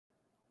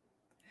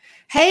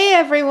Hey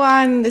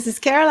everyone, this is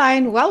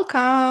Caroline.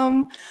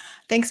 Welcome.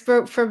 Thanks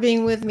for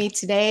being with me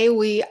today.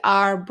 We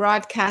are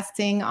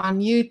broadcasting on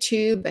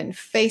YouTube and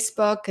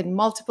Facebook and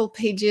multiple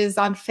pages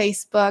on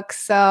Facebook.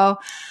 So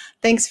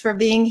thanks for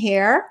being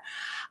here.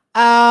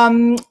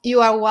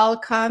 You are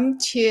welcome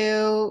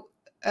to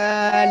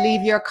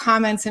leave your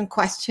comments and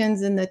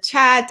questions in the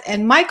chat.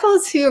 And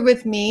Michael's here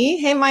with me.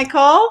 Hey,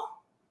 Michael.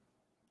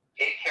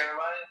 Hey, Caroline.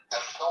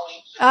 How's it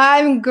going?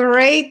 I'm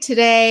great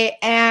today.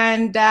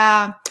 And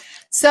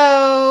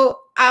so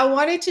I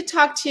wanted to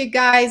talk to you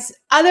guys,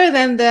 other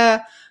than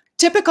the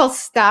typical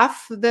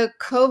stuff, the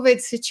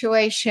COVID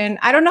situation.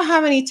 I don't know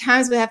how many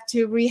times we have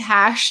to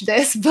rehash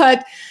this,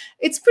 but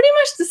it's pretty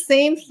much the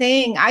same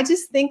thing. I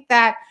just think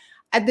that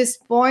at this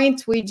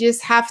point, we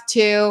just have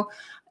to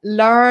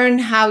learn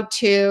how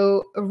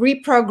to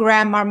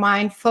reprogram our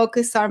mind,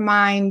 focus our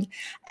mind,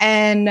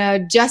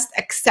 and just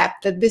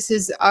accept that this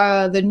is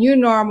the new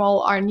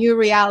normal, our new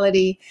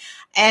reality,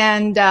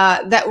 and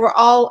that we're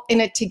all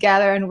in it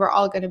together and we're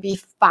all going to be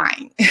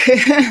fine.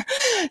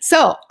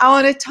 So I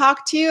want to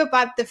talk to you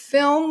about the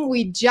film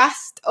we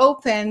just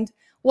opened,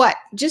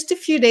 just a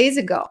few days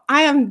ago.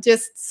 I am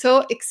just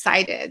so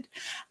excited.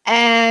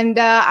 And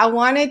I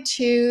wanted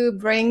to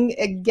bring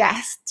a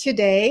guest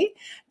today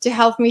to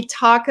help me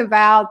talk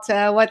about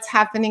what's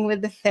happening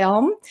with the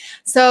film.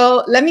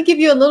 So let me give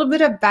you a little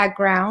bit of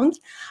background.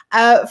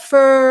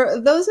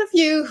 For those of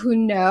you who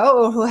know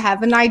or who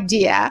have an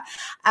idea,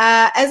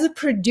 as a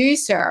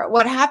producer,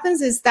 what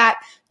happens is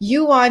that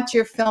you want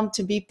your film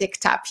to be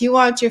picked up. You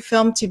want your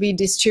film to be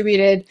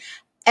distributed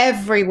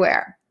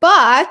everywhere.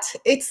 But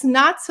it's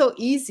not so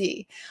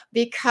easy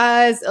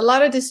because a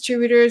lot of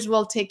distributors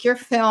will take your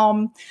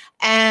film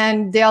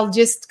and they'll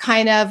just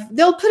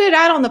they'll put it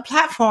out on the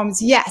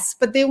platforms, yes,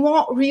 but they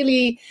won't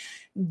really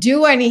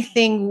do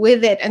anything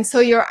with it. And so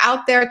you're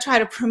out there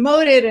trying to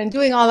promote it and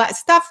doing all that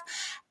stuff.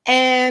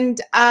 And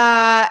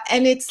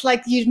it's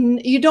like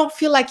you don't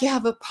feel like you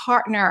have a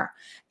partner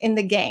in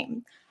the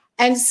game.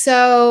 And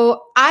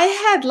so I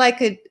had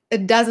like a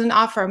dozen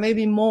offers,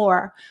 maybe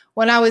more,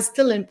 when I was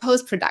still in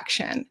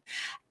post-production.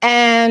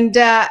 And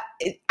I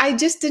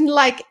just didn't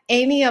like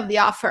any of the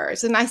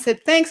offers. And I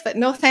said, thanks, but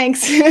no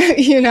thanks,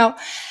 you know.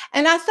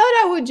 And I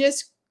thought I would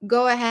just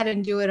go ahead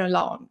and do it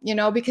alone, you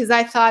know, because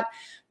I thought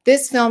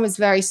this film is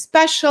very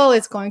special.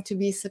 It's going to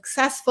be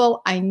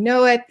successful. I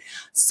know it.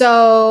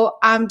 So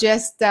I'm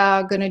just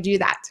going to do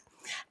that.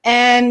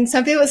 And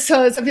some people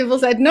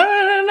said,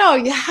 no,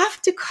 you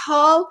have to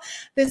call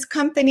this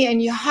company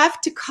and you have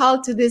to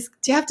talk to this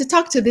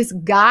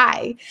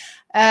guy,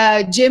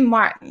 Jim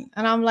Martin.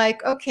 And I'm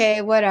like,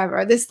 okay,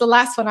 whatever. This is the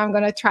last one I'm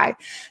going to try.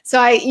 So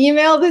I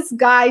emailed this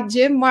guy,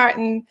 Jim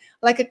Martin,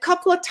 like a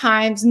couple of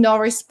times, no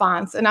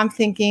response. And I'm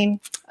thinking,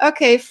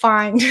 okay,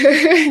 fine.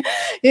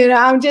 You know,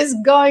 I'm just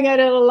going at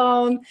it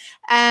alone.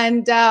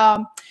 And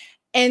then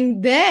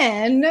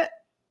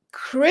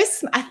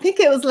I think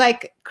it was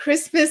like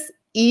Christmas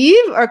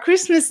Eve or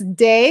Christmas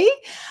Day.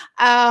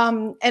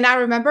 And I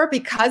remember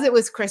because it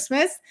was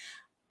Christmas,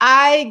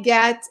 I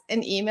get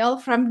an email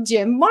from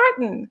Jim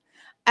Martin.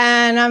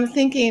 And I'm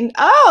thinking,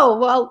 oh,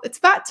 well, it's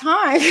about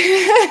time.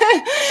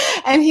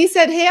 And he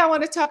said, hey, I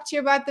want to talk to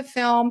you about the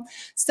film.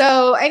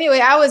 So anyway,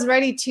 I was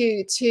ready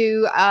to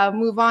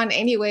move on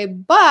anyway.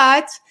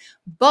 But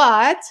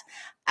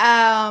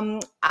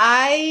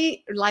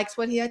I liked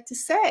what he had to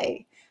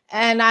say.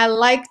 And I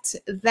liked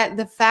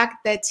the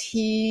fact that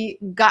he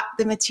got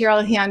the material,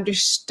 he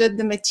understood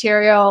the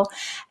material.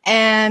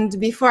 And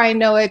before I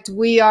know it,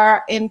 we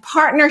are in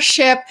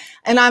partnership.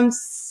 And I'm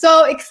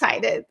so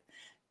excited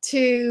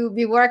to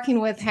be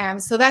working with him.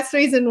 So that's the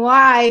reason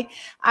why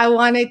I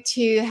wanted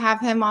to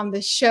have him on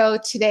the show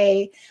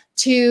today,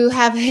 to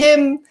have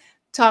him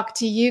talk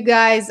to you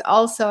guys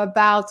also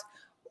about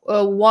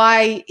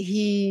why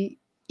he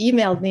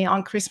emailed me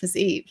on Christmas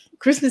Eve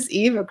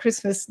or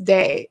Christmas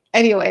Day.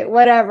 Anyway,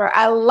 whatever.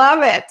 I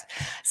love it.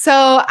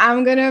 So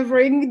I'm going to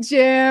bring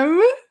Jim.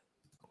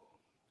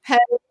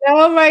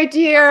 Hello, my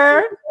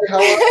dear. How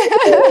are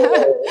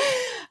you?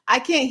 I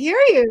can't hear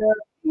you.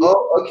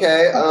 Oh,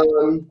 okay.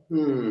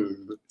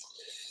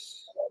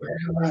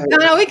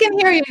 No, we can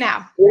hear you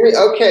now.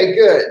 Okay,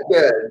 good.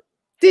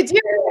 Did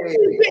you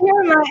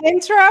hear my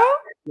intro?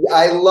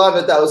 I love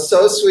it. That was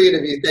so sweet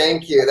of you.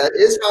 Thank you. That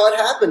is how it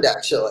happened,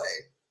 actually.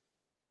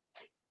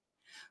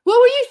 What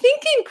were you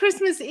thinking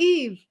Christmas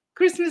Eve,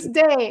 Christmas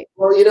Day?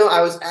 Well, you know, I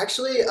was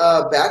actually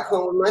back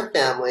home with my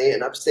family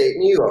in upstate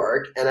New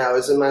York, and I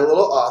was in my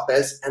little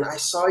office, and I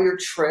saw your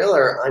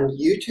trailer on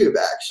YouTube,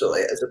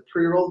 actually, as a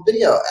pre-rolled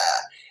video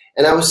ad.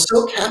 And I was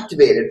so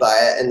captivated by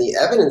it and the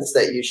evidence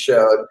that you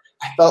showed,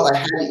 I felt I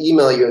had to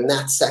email you in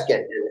that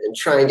second and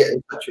try and get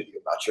in touch with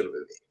you about your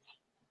movie.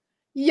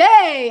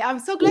 Yay! I'm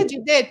so glad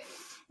you did.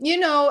 You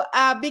know,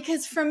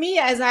 because for me,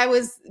 as I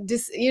was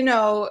just,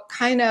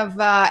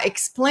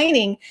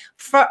 explaining,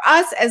 for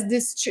us as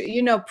this,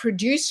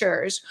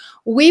 producers,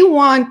 we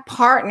want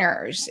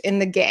partners in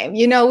the game.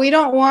 You know, we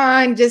don't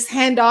want just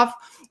hand off.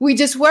 We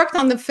just worked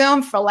on the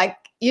film for like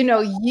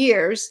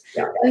years.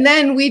 Yeah. And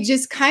then we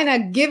just kind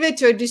of give it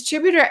to a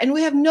distributor and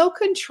we have no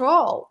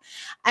control.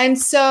 And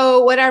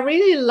so what I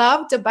really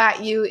loved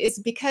about you is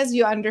because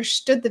you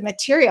understood the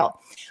material,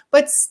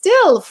 but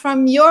still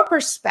from your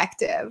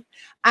perspective,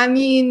 I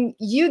mean,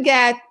 you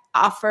get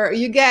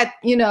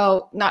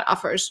not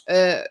offers,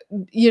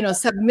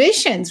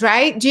 submissions,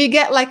 right? Do you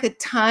get like a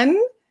ton?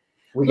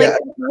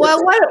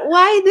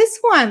 Why this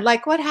one?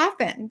 Like, what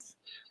happened?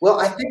 Well,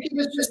 I think it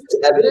was just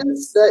the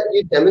evidence that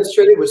you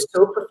demonstrated was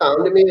so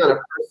profound to me on a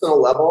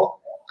personal level.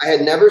 I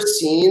had never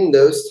seen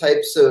those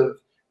types of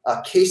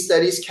case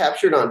studies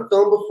captured on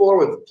film before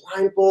with the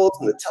blindfolds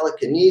and the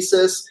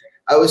telekinesis.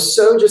 I was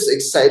so just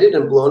excited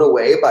and blown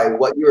away by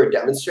what you were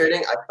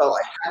demonstrating. I felt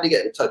I had to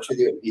get in touch with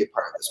you and be a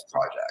part of this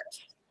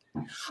project.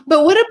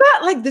 But what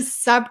about like the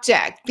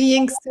subject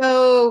being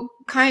so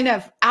kind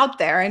of out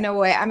there in a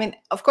way? I mean,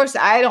 of course,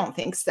 I don't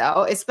think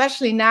so,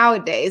 especially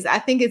nowadays. I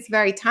think it's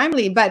very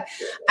timely. But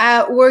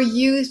were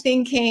you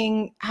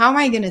thinking, how am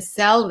I going to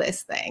sell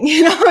this thing?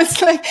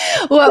 It's like,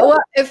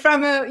 what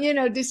from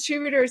a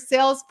distributor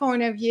sales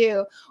point of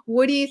view,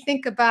 what do you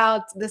think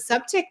about the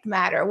subject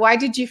matter? Why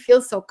did you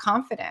feel so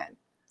confident?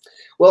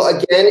 Well,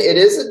 again, it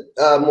is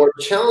a more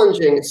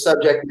challenging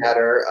subject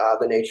matter,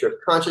 the nature of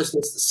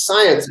consciousness, the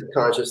science of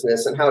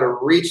consciousness, and how to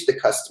reach the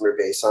customer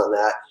base on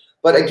that.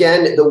 But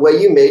again, the way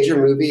you made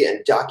your movie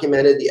and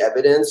documented the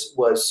evidence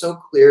was so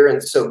clear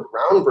and so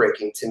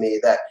groundbreaking to me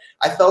that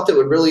I felt it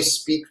would really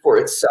speak for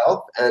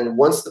itself. And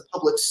once the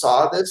public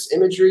saw this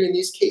imagery in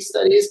these case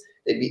studies,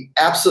 they'd be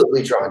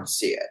absolutely drawn to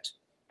see it.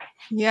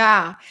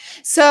 Yeah.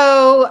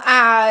 So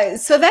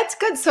that's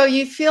good. So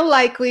you feel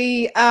like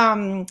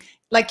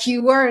like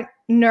you weren't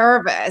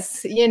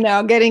nervous,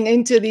 getting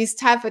into these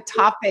type of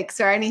topics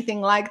or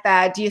anything like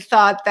that. You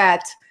thought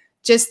that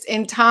just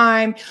in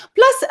time.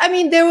 Plus, I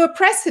mean, there were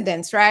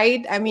precedents,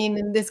 right? I mean,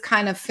 in this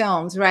kind of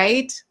films,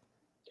 right?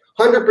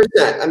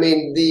 100%. I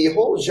mean, the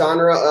whole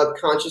genre of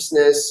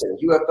consciousness and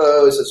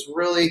UFOs has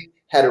really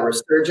had a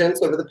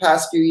resurgence over the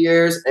past few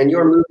years, and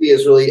your movie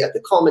is really at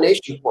the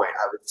culmination point,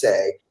 I would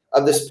say,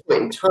 of this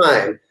point in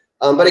time.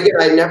 But again,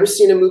 I'd never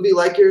seen a movie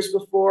like yours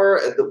before.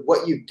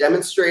 What you've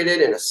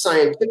demonstrated in a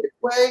scientific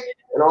way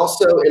and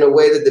also in a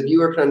way that the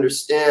viewer can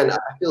understand, I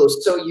feel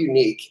is so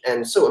unique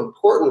and so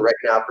important right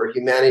now for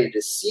humanity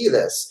to see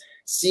this,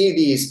 see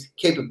these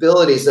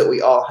capabilities that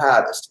we all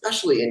have,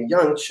 especially in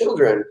young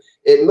children.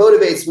 It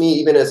motivates me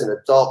even as an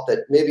adult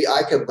that maybe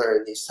I could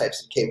learn these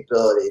types of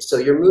capabilities. So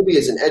your movie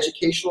is an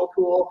educational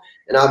tool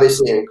and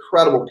obviously an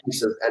incredible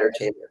piece of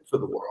entertainment for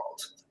the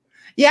world.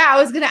 Yeah,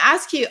 I was going to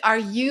ask you, are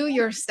you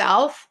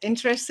yourself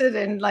interested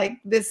in like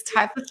this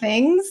type of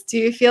things? Do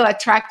you feel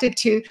attracted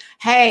to,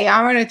 hey,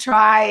 I'm going to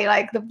try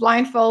like the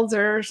blindfolds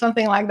or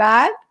something like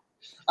that?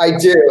 I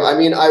do. I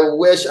mean, I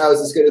wish I was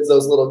as good as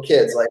those little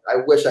kids. Like, I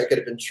wish I could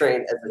have been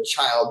trained as a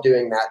child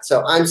doing that.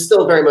 So I'm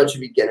still very much a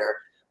beginner.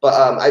 But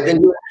I've been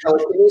doing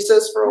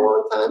telekinesis for a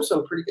long time,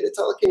 so I'm pretty good at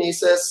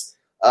telekinesis.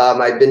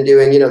 I've been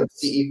doing, the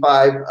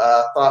CE5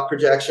 thought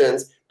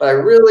projections. But I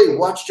really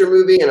watched your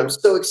movie, and I'm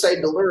so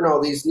excited to learn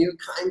all these new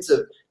kinds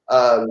of,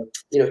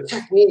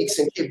 techniques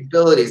and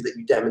capabilities that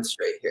you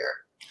demonstrate here.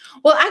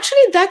 Well,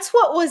 actually, that's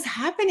what was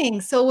happening.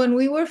 So when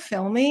we were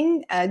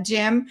filming,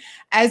 Jim,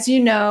 as you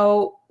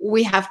know,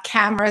 we have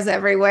cameras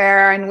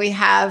everywhere, and we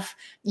have,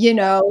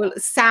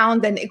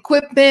 sound and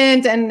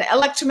equipment and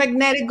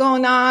electromagnetic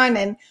going on,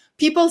 and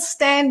people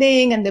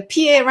standing, and the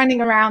PA running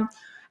around.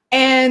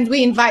 And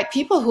we invite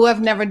people who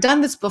have never done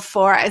this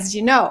before, as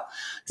you know.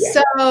 Yeah.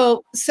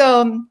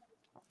 So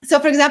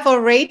for example,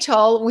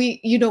 Rachel, we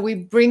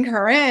bring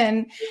her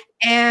in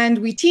and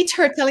we teach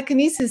her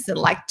telekinesis in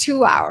like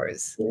 2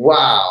 hours.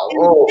 Wow.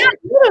 Yeah,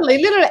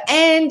 literally.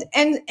 And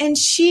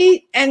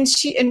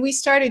we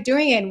started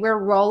doing it. We're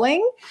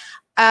rolling.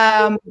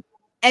 And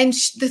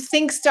the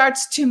thing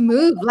starts to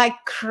move like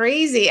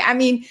crazy. I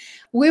mean,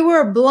 we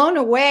were blown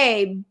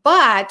away,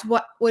 but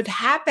what would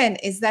happen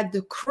is that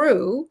the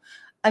crew,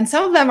 and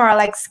some of them are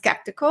like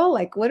skeptical,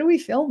 like, what are we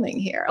filming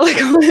here? Like,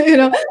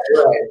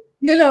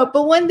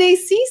 but when they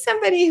see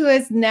somebody who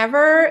has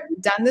never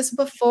done this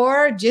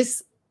before,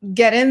 just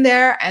get in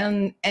there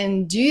and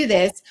do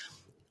this,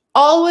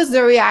 always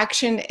the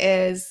reaction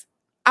is,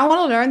 I want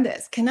to learn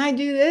this. Can I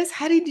do this?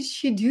 How did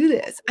she do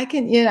this? I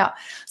can,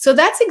 So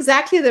that's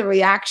exactly the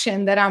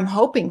reaction that I'm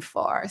hoping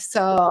for.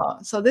 So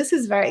this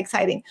is very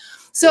exciting.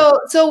 So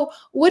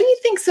what do you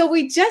think? So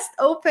we just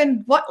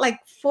opened,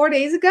 like 4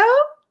 days ago?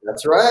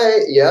 That's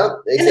right. Yeah,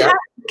 exactly.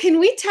 Can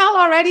we tell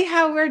already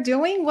how we're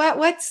doing?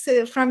 What's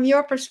from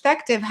your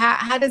perspective?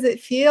 How does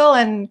it feel?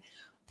 And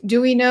do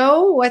we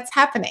know what's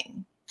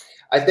happening?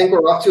 I think we're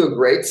off to a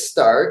great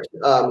start.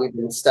 We've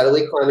been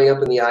steadily climbing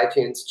up in the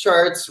iTunes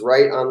charts.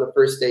 Right on the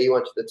first day, you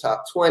went to the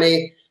top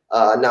 20.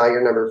 Now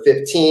you're number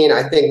 15.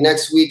 I think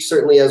next week,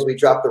 certainly as we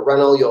drop the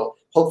rental, you'll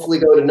hopefully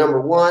go to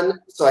number 1.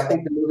 So I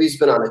think the movie's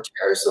been on a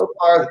tear so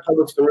far. The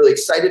public's been really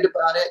excited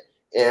about it.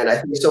 And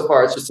I think so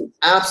far it's just an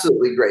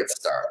absolutely great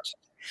start.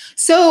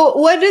 So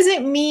what does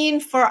it mean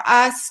for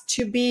us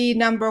to be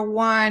number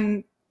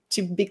 1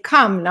 to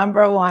become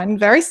number one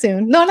very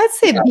soon. No, let's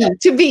say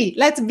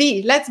let's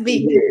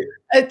be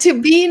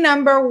to be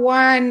number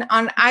one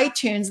on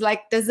iTunes.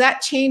 Like, does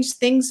that change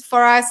things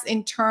for us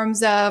in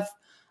terms of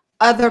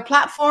other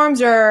platforms,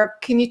 or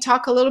can you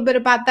talk a little bit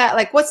about that?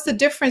 Like, what's the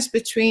difference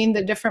between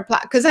the different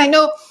platforms? Because I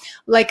know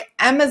like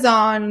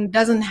Amazon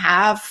doesn't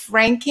have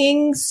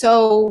rankings.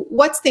 So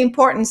what's the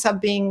importance of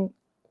being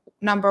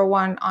number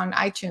one on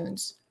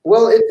iTunes?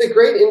 Well, it's a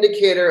great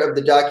indicator of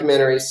the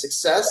documentary's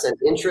success and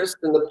interest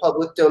in the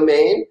public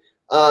domain.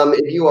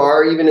 If you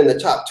are even in the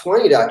top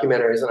 20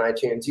 documentaries on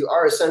iTunes, you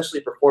are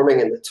essentially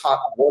performing in the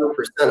top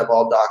 1% of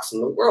all docs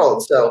in the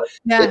world. So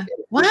yeah,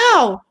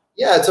 wow.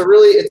 Yeah, it's a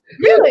really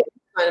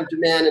kind of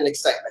demand and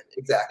excitement.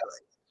 Exactly.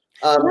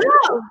 Wow.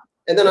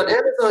 And then on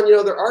Amazon, you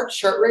know, there are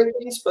chart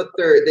rankings, but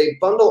they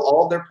bundle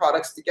all their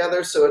products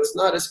together, so it's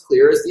not as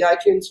clear as the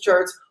iTunes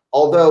charts.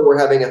 Although we're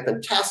having a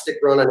fantastic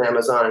run on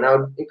Amazon, and I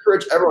would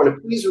encourage everyone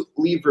to please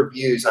leave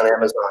reviews on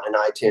Amazon and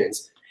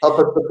iTunes. Help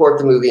us support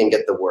the movie and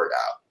get the word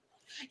out.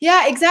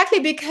 Yeah, exactly,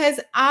 because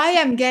I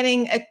am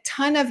getting a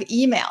ton of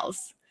emails.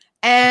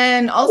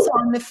 And also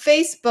on the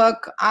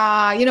Facebook,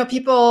 you know,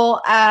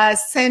 people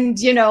send,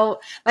 you know,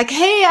 like,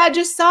 hey, I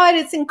just saw it.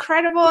 It's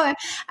incredible. And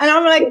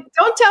I'm like,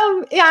 don't tell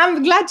me. Yeah,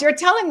 I'm glad you're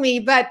telling me,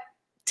 but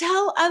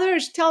tell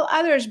others,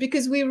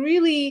 because we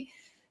really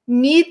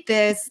need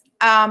this.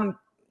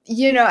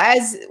 You know,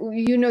 as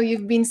you know,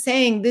 you've been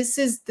saying, this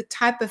is the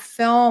type of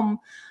film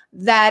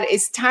that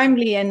is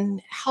timely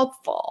and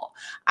helpful.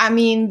 I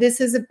mean, this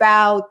is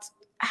about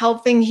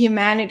helping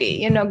humanity,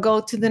 you know,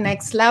 go to the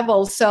next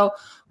level. So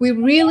we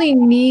really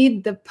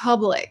need the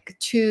public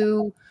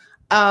to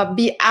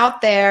be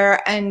out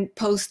there and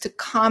post a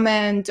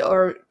comment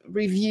or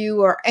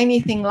review or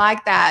anything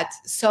like that.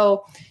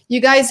 So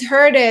you guys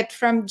heard it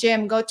from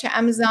Jim. Go to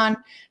Amazon,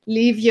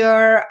 leave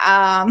your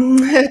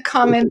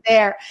comment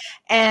there.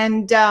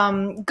 And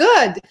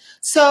good.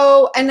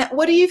 So, and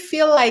what do you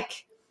feel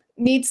like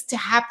needs to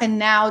happen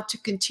now to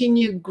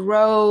continue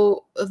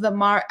grow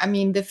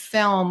the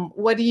film?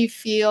 What do you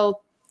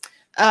feel,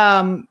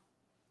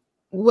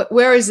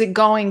 where is it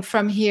going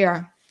from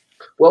here?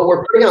 Well,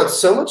 we're putting out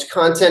so much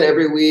content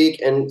every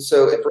week, and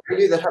so if for any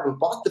of you that haven't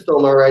bought the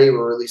film already,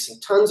 we're releasing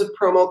tons of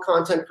promo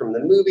content from the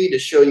movie to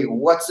show you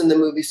what's in the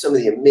movie, some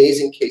of the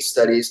amazing case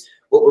studies.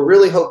 What we're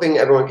really hoping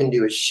everyone can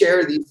do is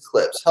share these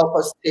clips, help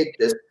us take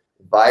this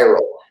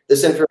viral.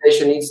 This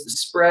information needs to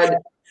spread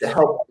to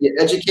help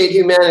educate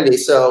humanity.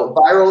 So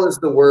viral is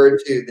the word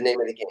to the name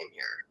of the game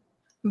here.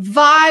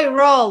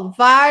 Viral.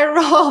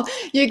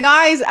 You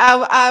guys,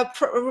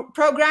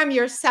 program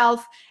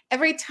yourself.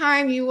 Every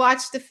time you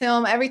watch the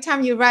film, every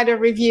time you write a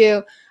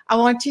review, I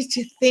want you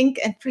to think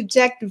and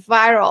project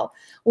viral.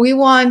 We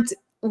want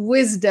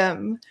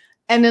wisdom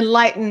and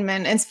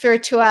enlightenment and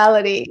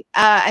spirituality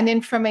and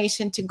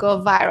information to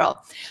go viral.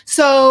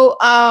 So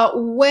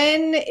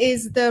when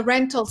is the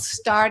rental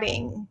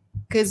starting?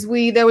 Because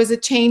there was a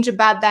change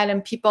about that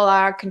and people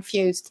are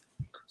confused.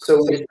 So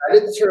we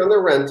decided to turn on the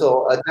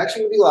rental. It's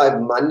actually going to be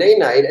live Monday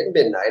night at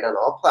midnight on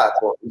all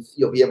platforms.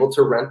 You'll be able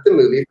to rent the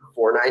movie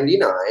for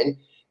 $4.99.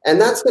 And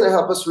that's going to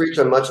help us reach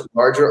a much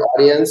larger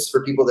audience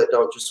for people that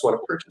don't just want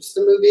to purchase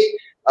the movie.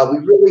 We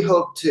really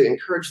hope to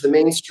encourage the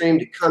mainstream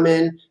to come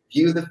in,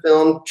 view the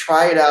film,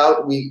 try it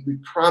out. We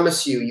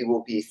promise you, you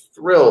will be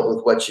thrilled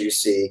with what you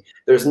see.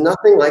 There's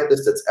nothing like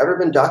this that's ever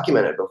been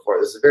documented before.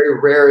 This is a very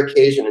rare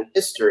occasion in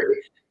history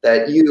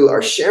that you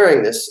are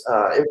sharing this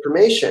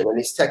information and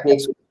these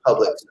techniques with the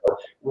public. So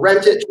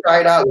rent it, try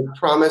it out. We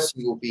promise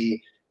you will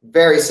be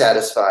very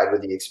satisfied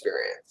with the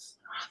experience.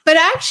 But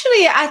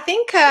actually, I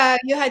think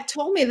you had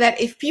told me that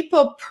if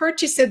people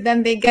purchase it,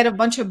 then they get a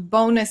bunch of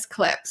bonus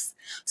clips.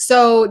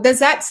 So does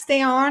that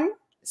stay on?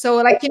 So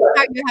like, you know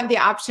how you have the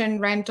option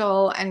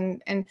rental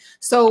and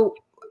so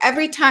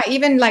every time,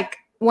 even like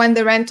when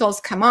the rentals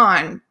come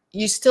on,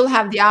 you still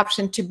have the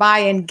option to buy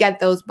and get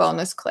those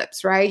bonus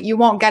clips, right? You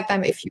won't get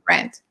them if you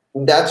rent.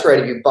 That's right.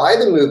 If you buy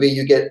the movie,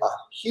 you get a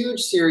huge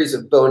series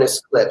of bonus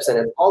clips and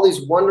it's all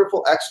these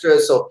wonderful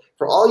extras. So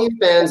for all you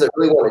fans that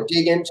really want to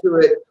dig into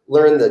it,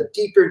 learn the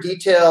deeper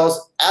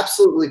details,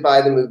 absolutely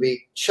buy the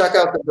movie. Check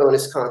out the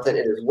bonus content.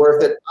 It is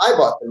worth it. I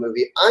bought the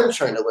movie. I'm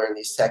trying to learn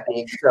these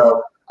techniques.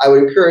 So I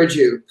would encourage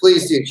you,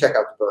 please do check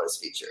out the bonus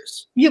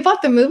features. You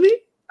bought the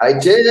movie? I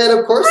did.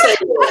 Of course I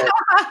did.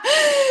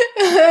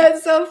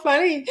 It's so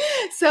funny.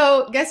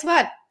 So guess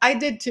what? I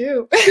did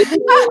too. Yeah,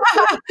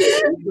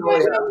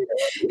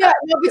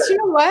 no, but you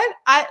know what?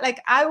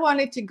 I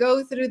wanted to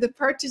go through the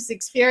purchase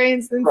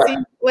experience and see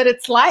what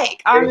it's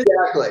like.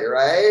 Exactly,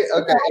 right?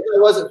 Okay. If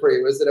it wasn't for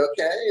you, was it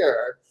okay?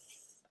 Or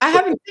I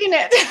haven't seen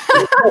it.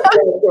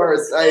 Of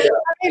course, I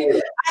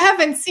know. I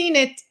haven't seen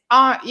it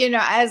you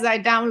know, as I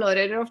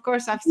downloaded it. Of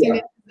course, I've seen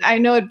it. I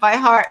know it by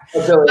heart.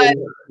 But,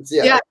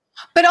 yeah.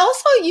 But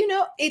also, you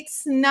know,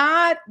 it's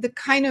not the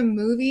kind of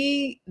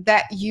movie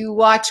that you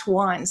watch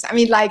once. I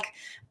mean, like,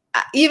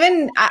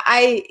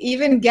 I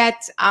even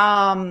get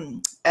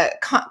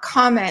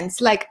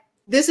comments like,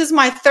 this is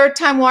my third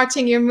time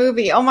watching your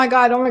movie. Oh my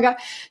God. Oh my God.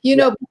 You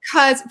know,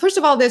 because first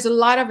of all, there's a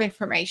lot of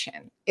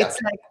information.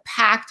 It's like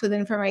packed with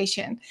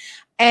information.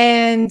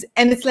 And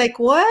it's like,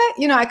 what?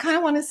 You know, I kind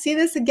of want to see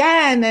this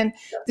again. And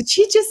did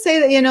she just say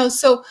that, you know,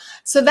 so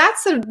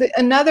that's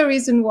another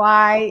reason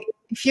why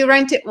if you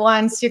rent it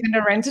once, you're going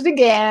to rent it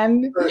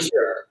again. For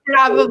sure.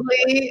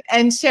 Probably,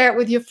 and share it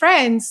with your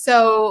friends.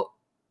 So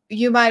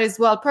you might as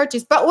well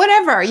purchase, but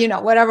whatever, you know,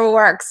 whatever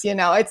works, you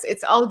know,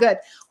 it's all good.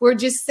 We're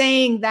just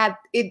saying that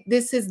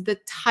this is the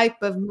type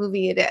of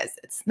movie it is.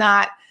 It's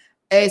not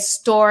a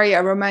story,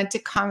 a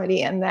romantic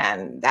comedy, and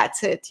then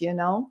that's it, you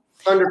know?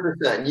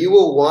 100%. You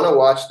will want to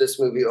watch this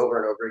movie over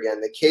and over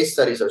again. The case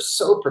studies are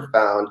so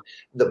profound.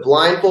 The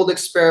blindfold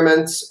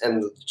experiments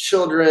and the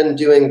children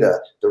doing the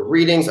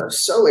readings are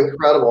so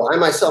incredible. I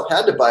myself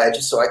had to buy it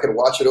just so I could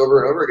watch it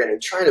over and over again and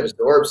try and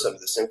absorb some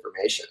of this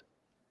information.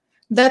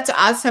 That's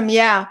awesome.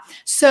 Yeah.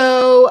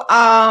 So,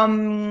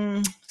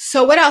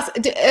 so what else?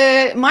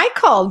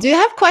 Michael, do you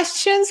have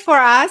questions for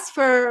us,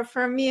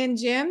 for me and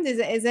Jim?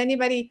 Does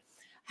anybody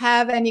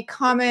have any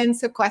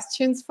comments or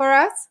questions for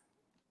us?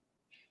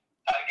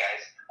 Hi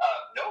guys,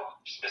 no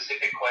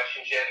specific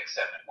questions yet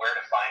except where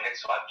to find it.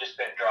 So I've just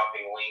been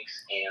dropping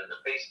links in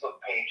the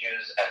Facebook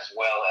pages as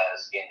well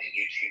as in the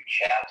YouTube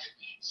chat.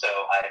 So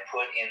I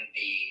put in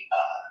the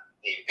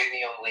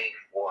Vimeo link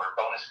for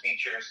bonus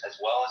features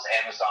as well as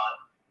Amazon,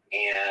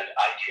 and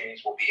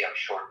iTunes will be up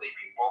shortly,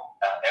 people.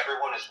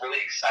 Everyone is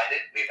really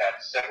excited. We've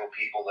had several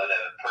people that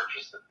have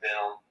purchased the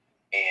film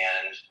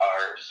and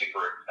are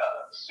super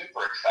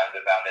excited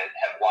about it,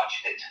 have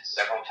watched it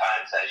several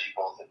times, as you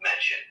both have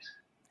mentioned.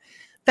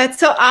 That's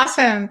so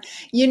awesome.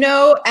 You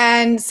know,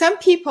 and some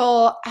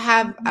people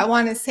have, I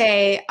want to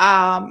say,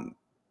 a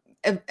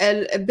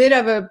bit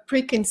of a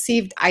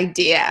preconceived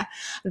idea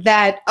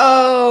that,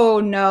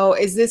 oh no,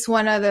 is this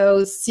one of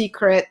those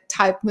secret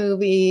type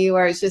movie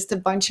where it's just a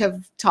bunch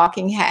of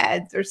talking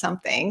heads or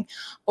something?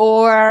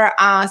 Or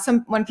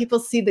when people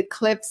see the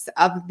clips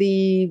of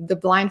the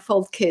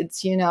blindfold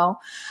kids, you know,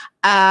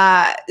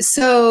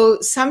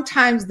 so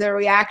sometimes the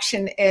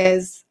reaction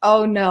is,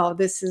 oh no,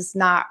 this is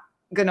not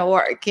gonna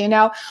work, you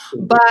know.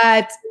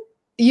 But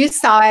you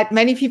saw it,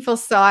 many people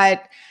saw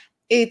it.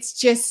 It's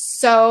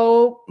just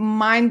so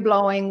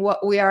mind-blowing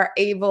what we are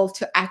able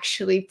to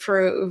actually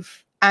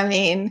prove. I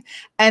mean,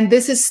 and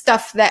this is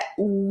stuff that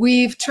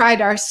we've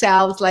tried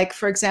ourselves, like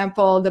for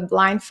example the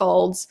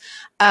blindfolds.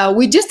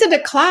 We just did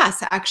a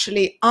class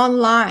actually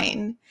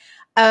online.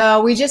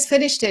 We just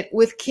finished it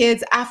with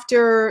kids.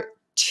 After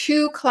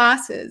 2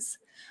 classes,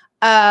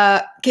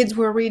 kids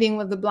were reading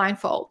with the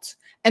blindfolds.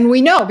 And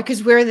we know,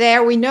 because we're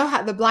there, we know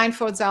how the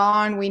blindfolds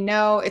are on, we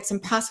know it's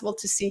impossible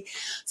to see.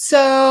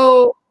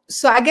 So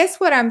I guess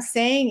what I'm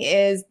saying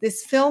is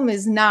this film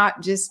is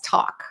not just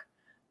talk.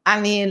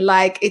 I mean,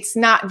 like, it's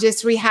not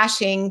just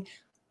rehashing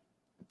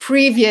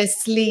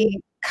previously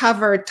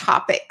covered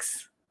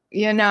topics,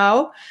 you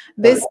know?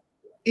 This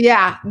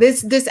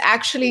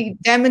actually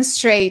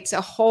demonstrates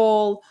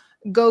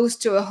goes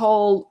to a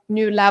whole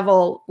new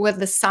level with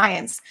the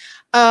science.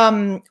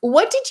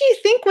 What did you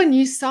think when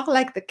you saw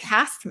like the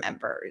cast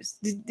members?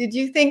 Did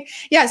you think,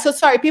 yeah, so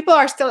sorry, people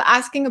are still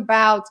asking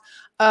about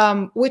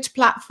which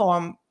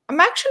platform. I'm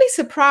actually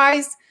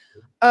surprised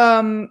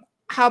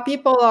how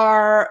people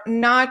are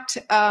not,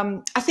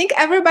 I think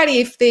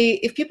everybody, if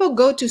people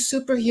go to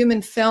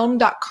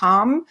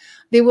superhumanfilm.com,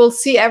 they will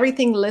see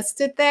everything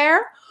listed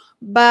there.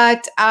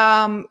 But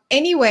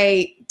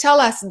anyway,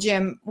 tell us,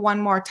 Jim, one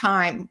more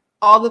time,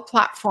 all the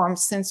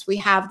platforms, since we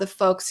have the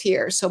folks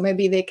here, so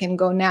maybe they can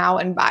go now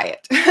and buy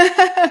it.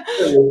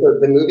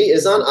 The movie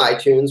is on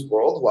iTunes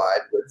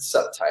worldwide with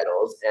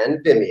subtitles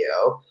and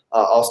Vimeo.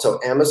 Also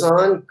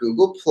Amazon,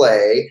 Google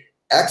Play,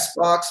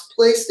 Xbox,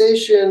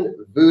 PlayStation,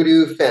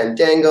 Vudu,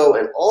 Fandango,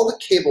 and all the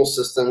cable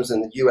systems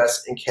in the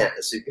US and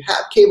Canada. So if you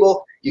have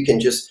cable, you can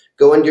just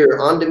go into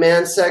your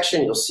on-demand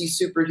section. You'll see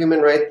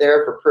Superhuman right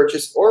there for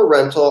purchase or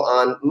rental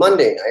on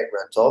Monday night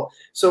rental.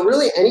 So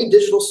really any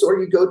digital store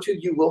you go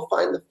to, you will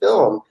find the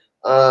film.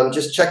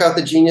 Just check out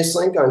the Genius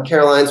link on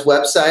Caroline's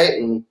website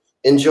and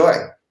enjoy.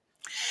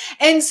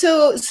 And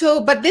so,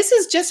 but this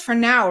is just for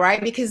now,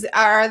 right? Because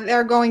are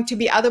there going to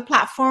be other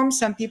platforms?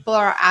 Some people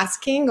are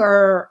asking,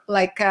 or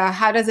like,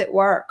 how does it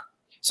work?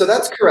 So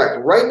that's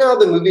correct. Right now,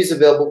 the movie is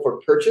available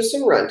for purchase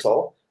and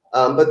rental,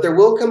 but there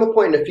will come a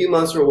point in a few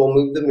months where we'll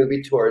move the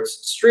movie towards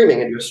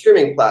streaming into a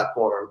streaming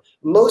platform.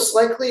 Most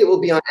likely, it will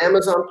be on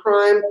Amazon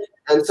Prime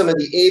and some of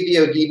the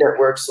AVOD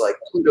networks like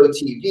Pluto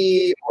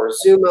TV or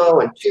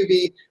Zumo and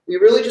Tubi. We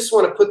really just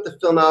want to put the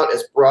film out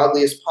as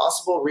broadly as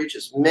possible, reach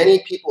as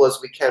many people as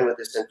we can with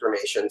this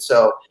information.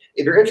 So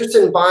if you're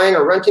interested in buying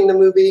or renting the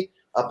movie,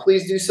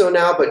 please do so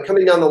now. But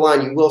coming down the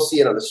line, you will see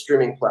it on the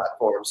streaming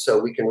platform, so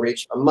we can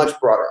reach a much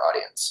broader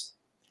audience.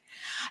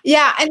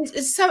 Yeah, and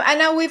I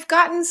know we've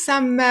gotten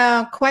some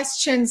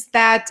questions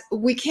that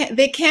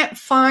they can't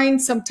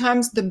find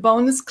sometimes the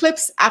bonus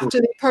clips after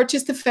they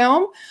purchase the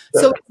film.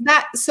 So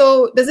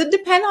does it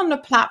depend on the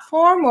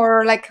platform,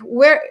 or like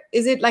where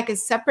is it, like a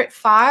separate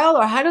file,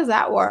 or how does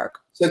that work?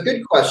 So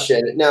good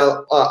question.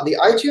 Now, the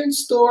iTunes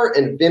Store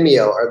and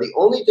Vimeo are the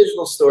only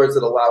digital stores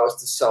that allow us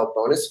to sell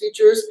bonus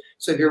features.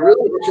 So if you're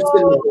really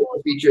interested in the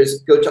bonus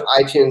features, go to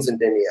iTunes and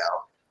Vimeo.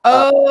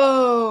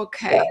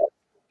 Okay. Yeah.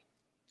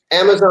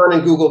 Amazon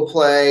and Google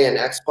Play and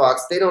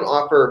Xbox, they don't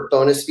offer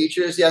bonus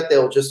features yet.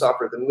 They'll just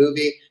offer the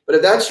movie. But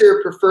if that's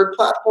your preferred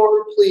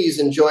platform, please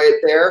enjoy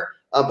it there.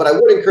 But I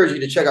would encourage you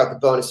to check out the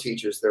bonus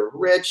features. They're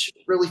rich,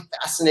 really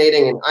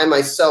fascinating, and I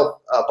myself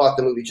bought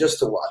the movie just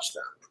to watch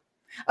them.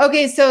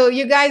 Okay, so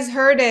you guys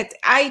heard it.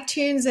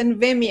 iTunes and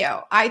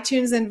Vimeo.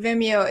 iTunes and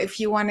Vimeo if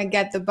you want to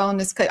get the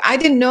bonus. I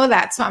didn't know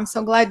that, so I'm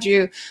so glad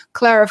you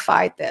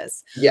clarified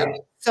this. Yeah.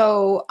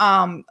 So,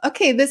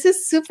 okay, this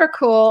is super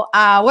cool.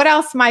 What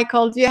else,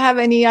 Michael? Do you have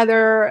any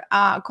other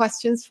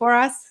questions for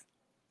us?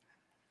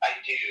 I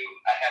do.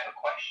 I have a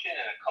question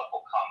and a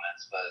couple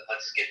comments, but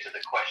let's get to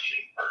the question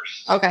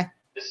first. Okay.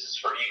 This is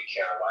for you,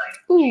 Caroline.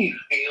 Ooh. Do you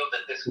feel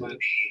that this movie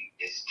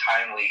is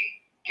timely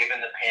given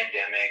the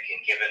pandemic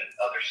and given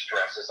other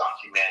stresses on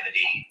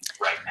humanity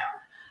right now?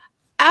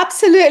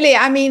 Absolutely.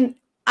 I mean,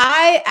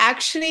 I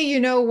actually, you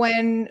know,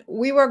 when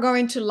we were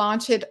going to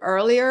launch it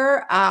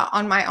earlier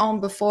on my own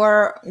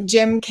before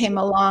Jim came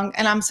along,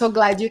 and I'm so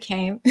glad you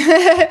came.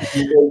 But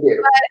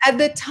at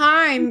the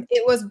time,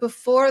 it was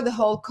before the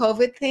whole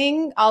COVID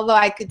thing, although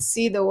I could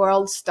see the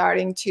world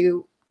starting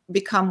to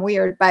become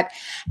weird.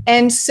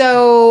 And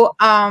so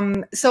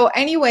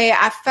anyway,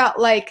 I felt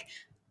like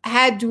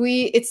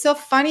it's so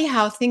funny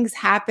how things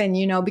happen,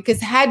 you know, because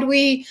had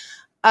we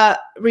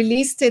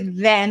released it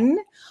then,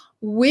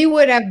 we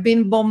would have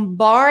been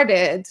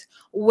bombarded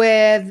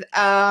with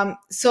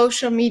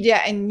social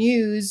media and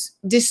news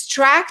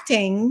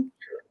distracting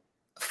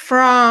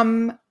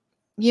from,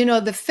 you know,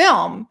 the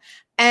film.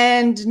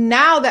 And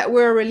now that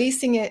we're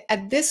releasing it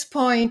at this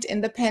point in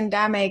the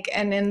pandemic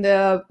and in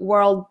the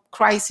world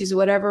crisis,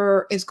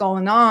 whatever is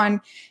going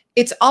on,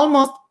 it's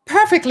almost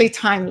perfectly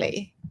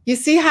timely. You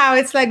see how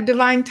it's like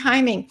divine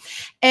timing.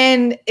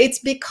 And it's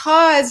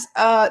because,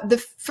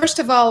 first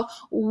of all,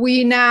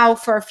 we now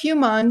for a few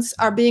months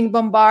are being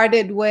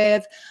bombarded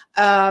with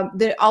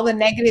all the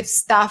negative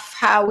stuff,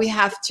 how we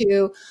have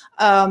to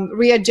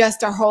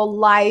readjust our whole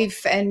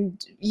life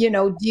and, you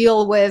know,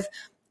 deal with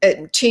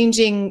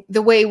changing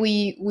the way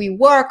we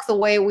work, the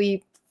way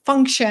we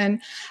function.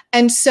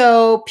 And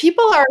so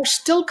people are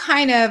still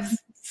kind of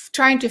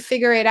trying to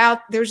figure it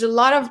out. There's a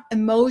lot of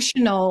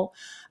emotional,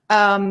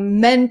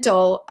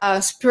 mental,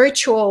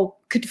 spiritual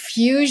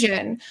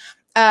confusion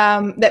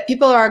that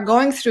people are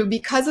going through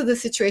because of the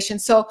situation.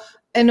 So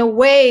in a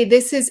way,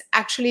 this is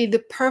actually the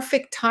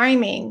perfect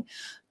timing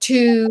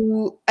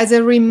as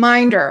a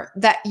reminder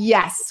that,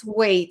 yes,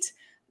 wait,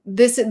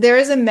 there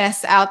is a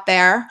mess out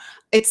there.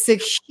 It's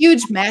a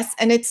huge mess,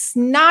 and it's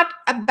not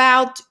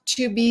about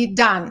to be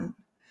done.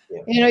 Yeah.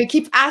 You know, you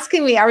keep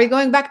asking me, are we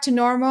going back to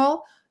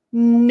normal?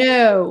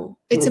 No,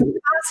 it's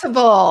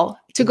impossible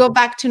to go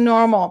back to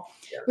normal.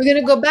 Yeah. We're going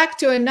to go back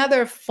to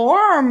another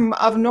form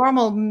of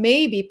normal,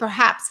 maybe,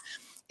 perhaps.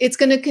 It's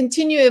going to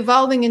continue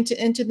evolving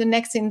into the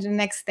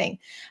next thing.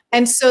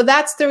 And so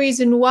that's the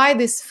reason why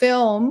this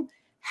film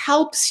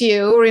helps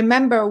you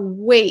remember,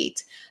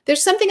 wait,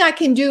 there's something I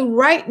can do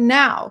right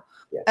now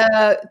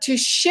to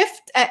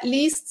shift at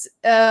least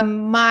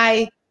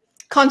my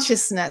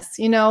consciousness,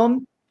 you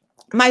know,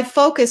 my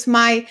focus,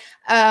 my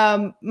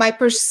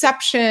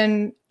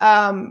perception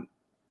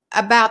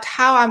about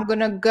how I'm going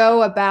to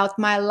go about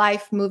my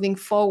life moving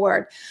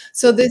forward.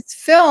 So this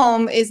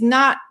film is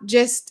not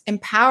just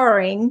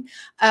empowering,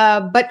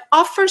 but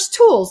offers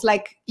tools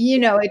like, you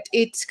know,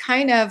 it's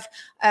kind of,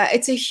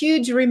 it's a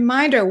huge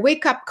reminder,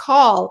 wake up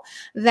call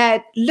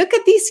that look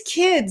at these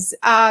kids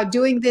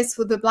doing this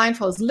with the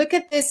blindfolds. Look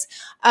at this,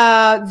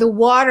 the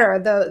water,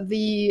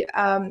 the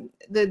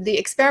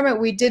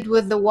experiment we did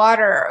with the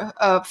water,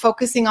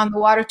 focusing on the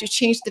water to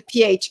change the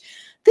pH.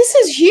 This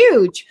is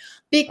huge.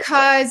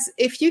 Because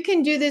if you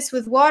can do this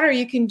with water,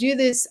 you can do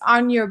this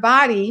on your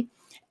body,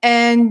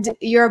 and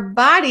your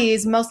body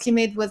is mostly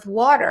made with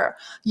water.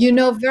 You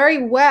know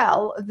very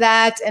well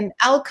that an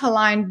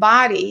alkaline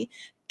body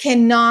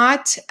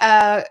cannot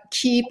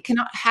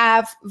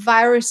have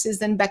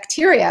viruses and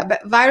bacteria,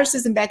 but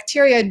viruses and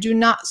bacteria do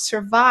not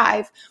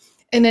survive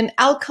in an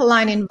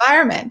alkaline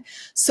environment.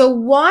 So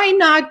why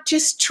not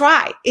just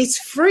try? It's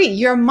free.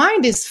 Your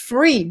mind is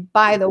free,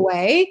 by the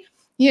way,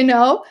 you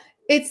know.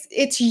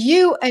 It's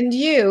you and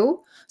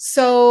you.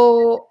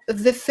 So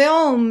the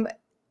film,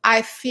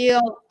 I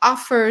feel,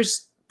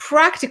 offers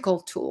practical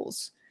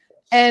tools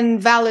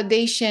and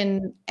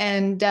validation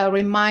and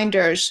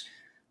reminders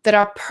that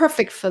are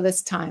perfect for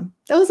this time.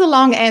 That was a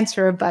long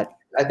answer, but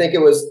I think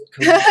it was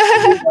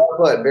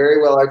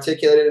very well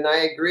articulated, and I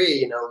agree.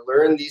 You know,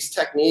 learn these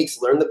techniques,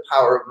 learn the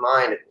power of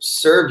mind. It will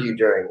serve you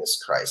during this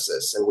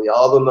crisis, and we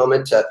all have a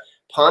moment to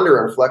ponder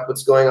and reflect on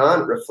what's going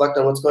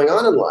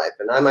on in life.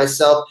 And I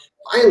myself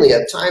finally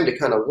have time to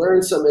kind of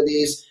learn some of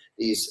these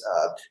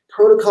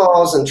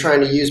protocols and trying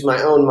to use my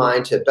own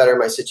mind to better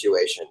my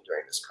situation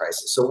during this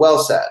crisis. So well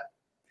said.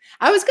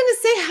 I was going to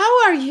say,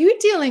 how are you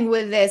dealing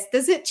with this?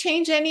 Does it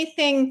change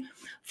anything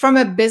from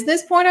a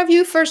business point of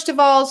view, first of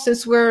all,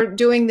 since we're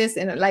doing this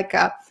in like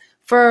a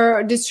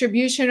for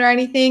distribution or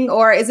anything,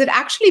 or is it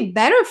actually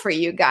better for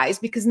you guys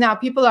because now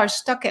people are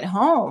stuck at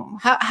home?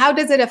 How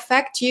does it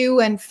affect you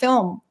and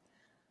film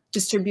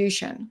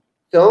distribution?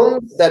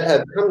 Films that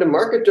have come to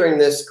market during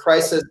this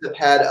crisis have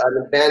had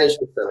an advantage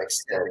to some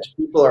extent.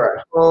 People are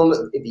at home,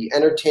 the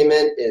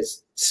entertainment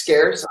is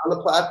scarce on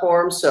the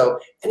platform, so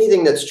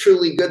anything that's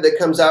truly good that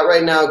comes out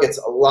right now gets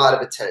a lot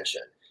of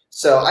attention.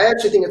 So I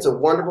actually think it's a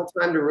wonderful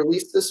time to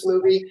release this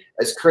movie.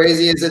 As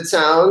crazy as it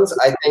sounds,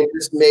 I think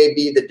this may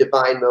be the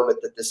divine moment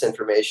that this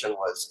information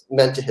was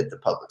meant to hit the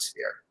public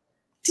sphere.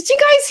 Did you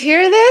guys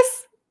hear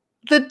this?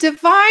 The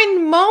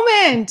divine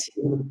moment.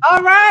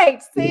 All right,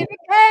 say it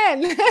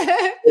again.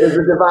 It is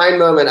a divine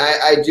moment.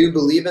 I do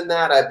believe in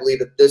that. I believe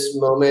that this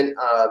moment,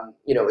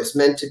 is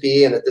meant to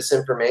be, and that this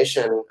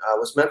information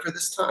was meant for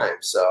this time.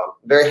 So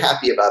I'm very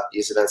happy about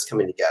these events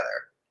coming together.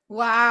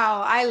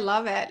 Wow, I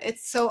love it.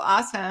 It's so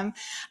awesome.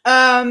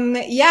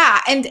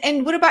 Yeah,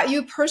 and what about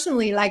you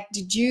personally? Like,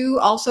 did you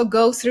also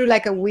go through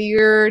like a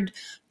weird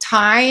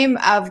time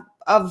of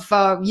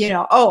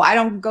oh, I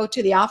don't go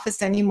to the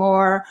office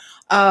anymore.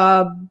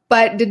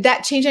 But did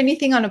that change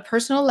anything on a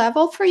personal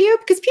level for you?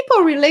 Because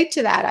people relate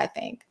to that, I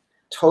think.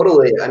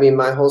 Totally. I mean,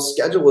 my whole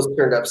schedule was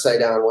turned upside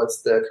down once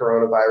the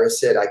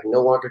coronavirus hit. I could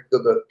no longer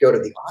go to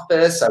the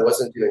office. I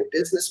wasn't doing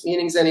business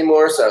meetings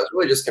anymore. So I was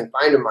really just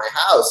confined to my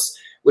house,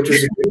 which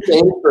was a good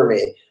thing for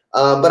me.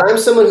 But I'm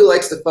someone who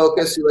likes to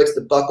focus, who likes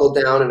to buckle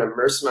down and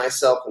immerse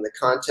myself in the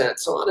content.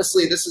 So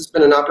honestly, this has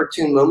been an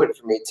opportune moment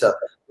for me to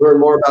learn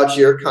more about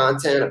your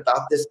content,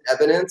 about this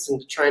evidence,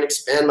 and to try and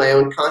expand my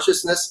own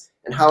consciousness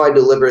and how I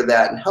deliver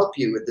that and help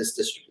you with this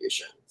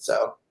distribution.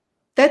 So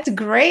that's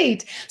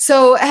great.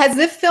 So has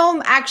the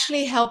film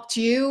actually helped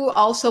you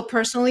also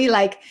personally?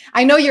 Like,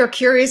 I know you're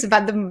curious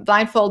about the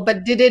blindfold,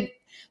 but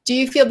do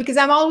you feel, because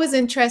I'm always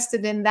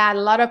interested in that,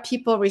 a lot of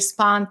people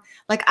respond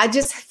like, I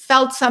just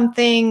felt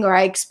something or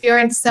I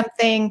experienced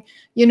something,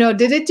 did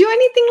it do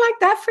anything like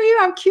that for you?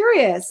 I'm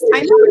curious.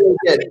 I know really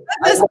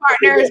business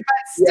partners, but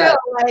still,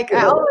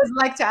 I always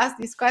like to ask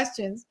these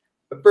questions.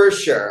 For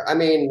sure. I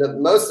mean, the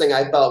most thing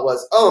I felt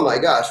was, oh my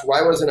gosh,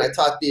 why wasn't I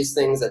taught these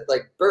things at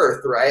like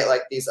birth, right?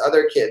 Like these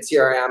other kids.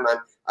 Here I am,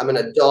 I'm an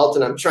adult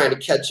and I'm trying to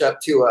catch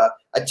up to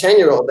a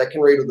 10-year-old that can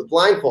read with a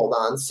blindfold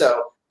on.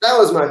 So that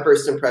was my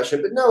first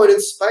impression. But no, it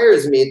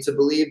inspires me to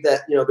believe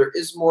that, there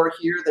is more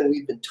here than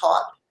we've been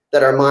taught,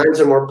 that our minds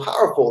are more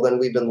powerful than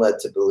we've been led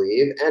to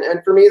believe.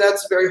 And for me,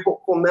 that's a very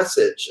hopeful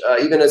message,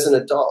 even as an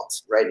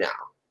adult right now.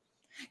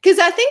 Because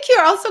I think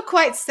you're also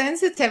quite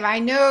sensitive. I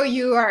know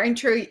you are you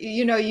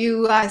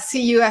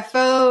see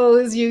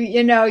UFOs,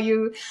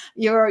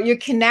 you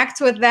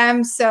connect with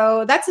them.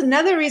 So that's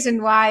another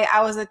reason why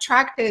I was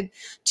attracted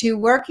to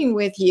working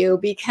with you,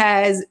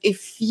 because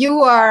if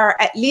you are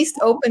at least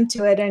open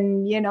to it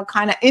and,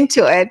 kind of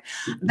into it,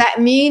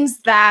 that means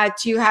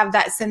that you have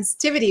that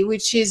sensitivity,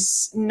 which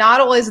is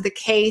not always the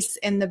case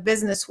in the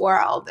business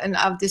world and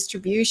of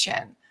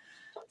distribution.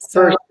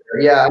 So,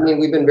 yeah, I mean,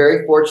 we've been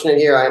very fortunate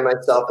here. I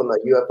myself am a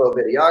UFO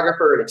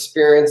videographer and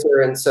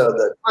experiencer, and so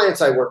the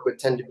clients I work with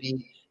tend to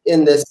be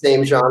in this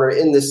same genre,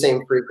 in the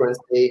same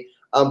frequency.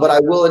 But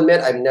I will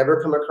admit, I've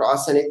never come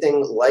across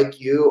anything like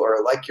you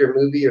or like your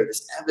movie or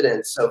this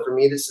evidence. So for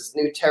me, this is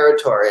new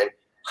territory and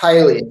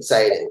highly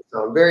exciting.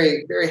 So I'm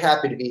very, very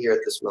happy to be here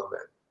at this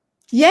moment.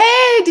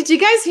 Yay! Did you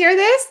guys hear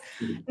this?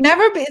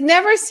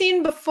 Never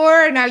seen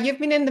before. Now, you've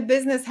been in the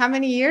business how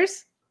many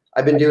years?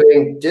 I've been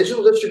doing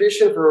digital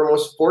distribution for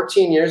almost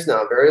 14 years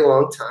now, a very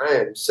long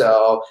time.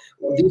 So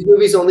these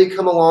movies only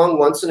come along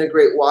once in a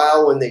great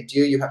while. When they do,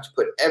 you have to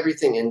put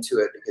everything into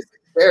it because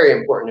it's very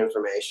important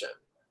information.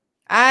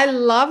 I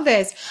love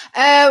this.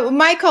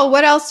 Michael,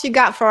 what else you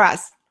got for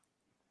us?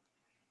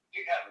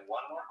 You have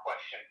one more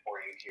question for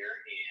you here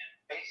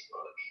in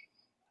Facebook.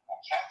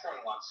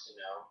 Catherine wants to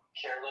know,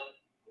 Carolyn,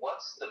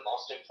 what's the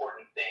most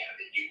important thing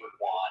that you would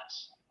want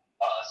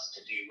us to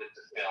do with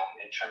the film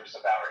in terms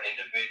of our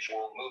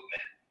individual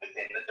movement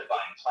within the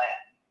divine plan?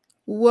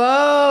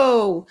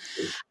 Whoa.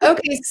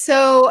 Okay,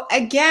 so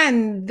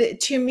again,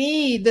 to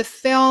me, the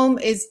film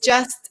is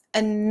just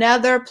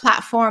another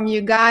platform.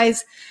 You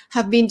guys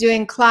have been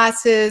doing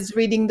classes,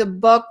 reading the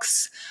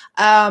books,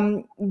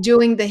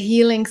 doing the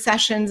healing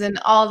sessions and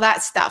all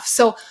that stuff.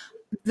 So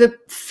the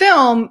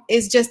film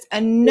is just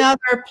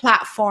another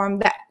platform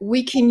that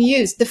we can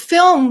use. The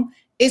film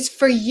is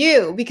for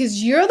you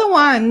because you're the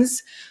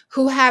ones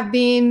who have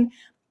been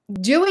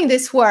doing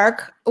this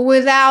work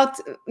without,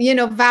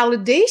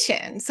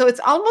 validation. So it's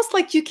almost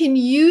like you can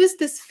use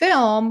this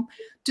film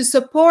to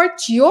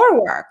support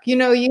your work.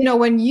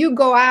 When you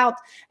go out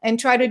and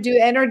try to do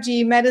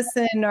energy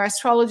medicine or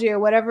astrology or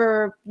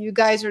whatever you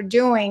guys are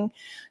doing,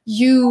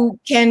 you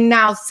can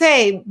now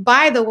say,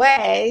 by the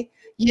way,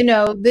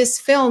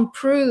 this film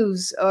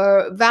proves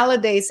or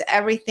validates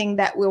everything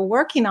that we're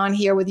working on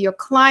here with your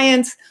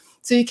clients.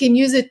 So you can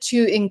use it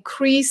to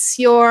increase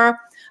your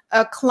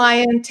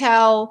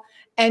clientele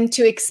and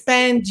to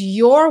expand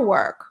your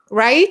work,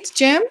 right,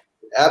 Jim?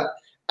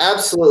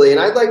 Absolutely. And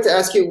I'd like to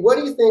ask you, what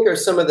do you think are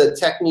some of the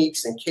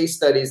techniques and case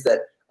studies that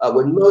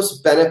would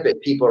most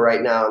benefit people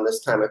right now in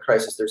this time of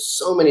crisis? There's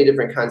so many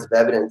different kinds of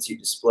evidence you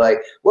display.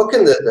 What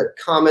can the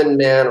common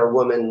man or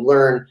woman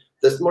learn,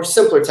 the more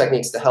simpler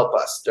techniques to help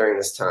us during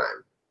this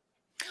time?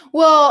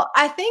 Well,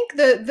 I think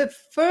the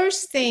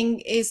first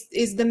thing is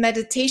the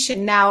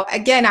meditation. Now,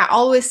 again, I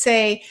always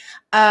say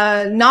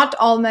not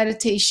all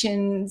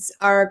meditations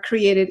are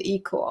created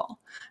equal.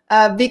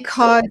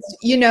 Because,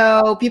 you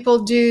know, people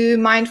do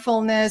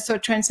mindfulness or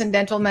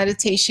transcendental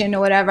meditation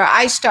or whatever.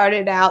 I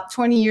started out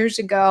 20 years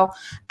ago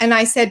and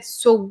I said,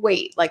 so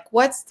wait, like,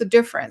 what's the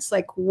difference?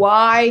 Like,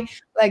 why,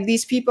 like,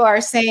 these people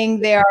are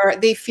saying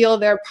they feel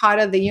they're part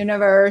of the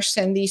universe,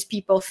 and these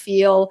people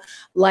feel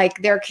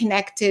like they're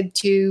connected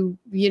to,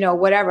 you know,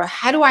 whatever.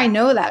 How do I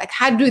know that? Like,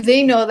 how do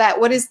they know that?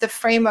 What is the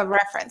frame of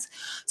reference?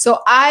 So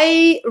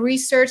I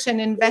researched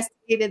and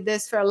investigated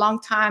this for a long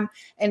time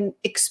and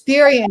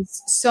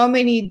experienced so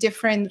many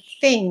different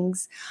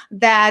things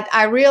that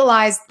I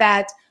realized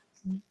that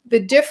the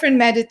different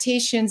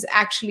meditations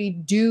actually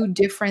do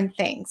different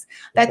things.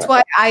 That's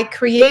why I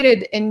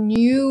created a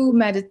new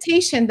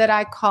meditation that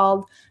I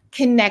called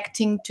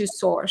Connecting to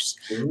Source.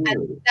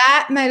 And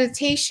that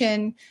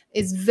meditation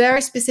is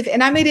very specific.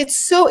 And I made it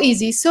so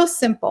easy, so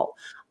simple.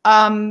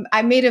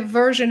 I made a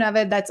version of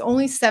it that's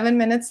only 7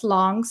 minutes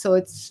long, so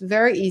it's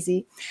very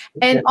easy.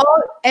 And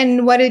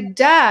what it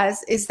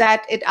does is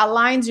that it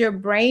aligns your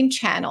brain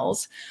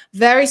channels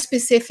very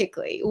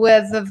specifically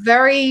with the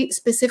very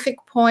specific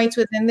points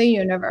within the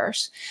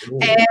universe,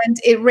 and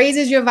it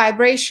raises your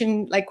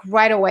vibration like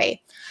right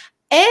away.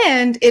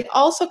 And it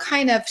also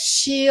kind of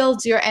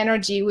shields your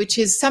energy, which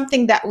is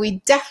something that we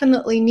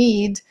definitely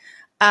need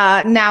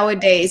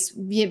nowadays,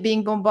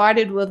 being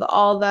bombarded with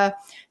all the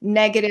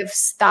negative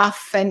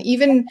stuff. And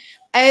even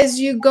as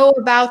you go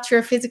about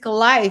your physical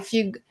life,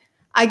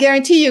 I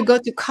guarantee you go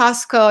to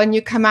Costco and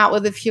you come out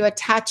with a few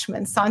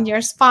attachments on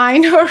your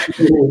spine or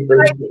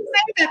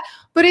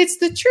but it's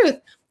the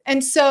truth.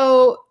 And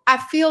so I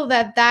feel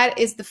that that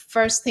is the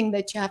first thing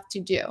that you have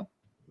to do.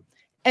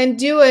 And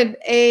do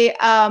a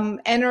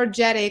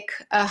energetic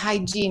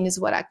hygiene is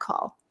what I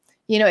call.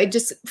 You know, it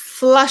just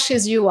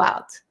flushes you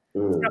out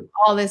from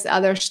all this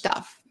other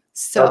stuff.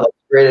 So that's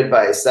great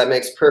advice. That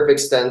makes perfect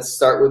sense.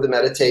 Start with the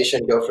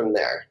meditation, go from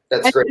there.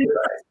 That's great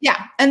advice.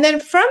 Yeah. And then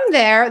from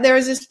there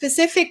is a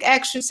specific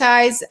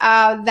exercise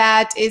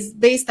that is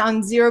based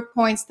on 0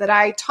 points that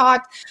I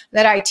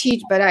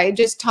teach, but I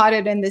just taught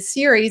it in the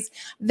series,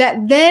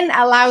 that then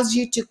allows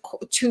you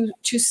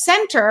to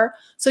center,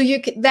 so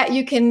you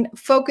can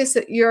focus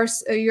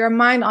your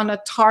mind on a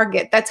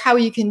target. That's how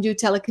you can do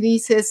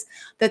telekinesis.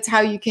 That's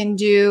how you can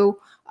do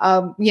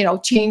you know,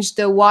 change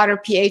the water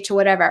pH or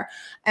whatever.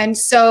 And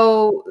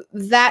so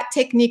that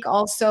technique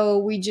also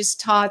we just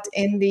taught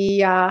in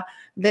the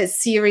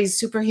series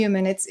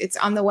Superhuman. It's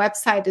on the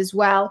website as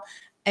well.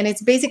 And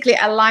it's basically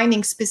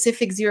aligning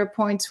specific 0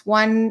 points,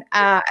 one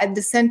at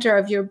the center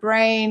of your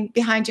brain,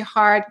 behind your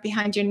heart,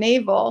 behind your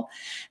navel.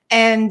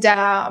 And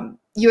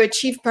you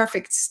achieve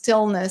perfect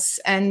stillness.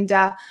 And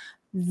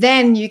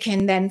then you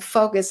can then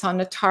focus on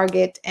the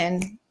target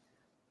and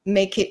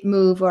make it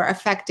move or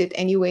affect it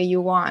any way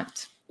you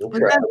want.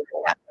 Incredible.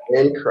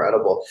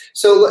 Incredible.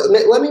 So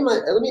let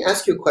me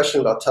ask you a question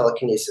about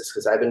telekinesis,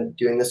 because I've been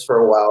doing this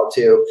for a while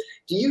too.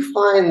 Do you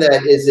find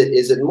that is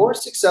it more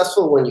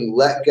successful when you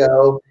let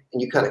go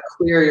and you kind of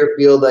clear your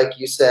field, like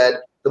you said?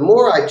 The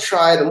more I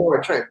try and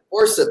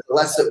force it, the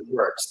less it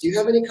works. Do you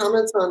have any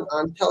comments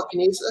on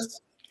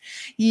telekinesis?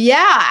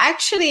 Yeah,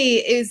 actually,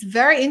 it's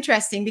very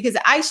interesting because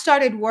I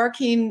started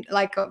working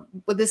like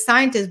with the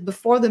scientists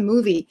before the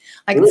movie,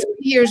 like 3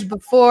 years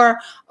before,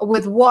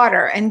 with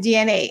water and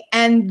DNA,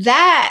 and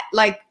that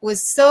like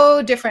was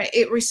so different.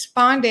 It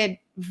responded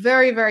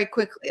very, very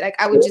quickly. Like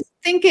I would just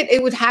think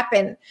it would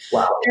happen.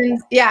 Wow.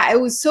 And yeah,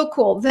 it was so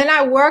cool. Then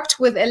I worked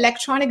with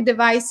electronic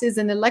devices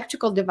and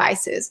electrical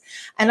devices,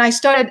 and I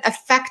started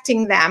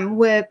affecting them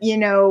with, you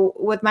know,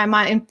 with my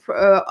mind,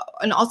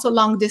 and also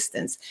long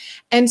distance.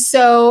 And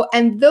so,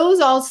 and those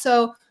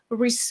also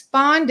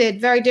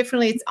responded very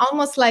differently. It's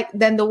almost like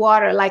then the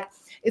water, like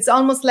it's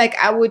almost like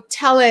I would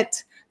tell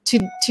it to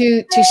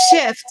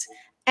shift,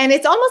 and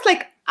it's almost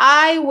like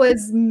I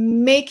was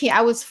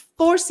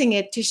forcing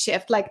it to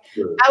shift. Like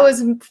I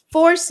was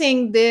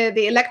forcing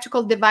the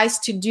electrical device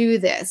to do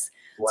this.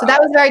 Wow. So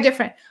that was very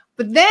different.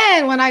 But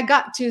then when I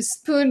got to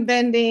spoon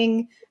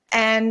bending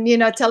and, you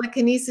know,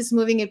 telekinesis,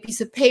 moving a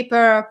piece of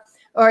paper,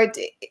 or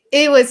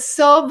it was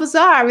so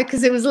bizarre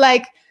because it was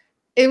like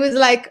it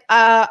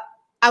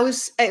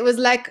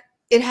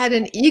had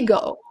an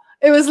ego.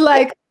 It was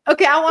like,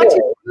 okay, I want you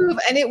to move,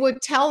 and it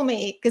would tell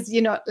me, because,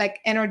 you know, like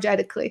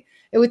energetically,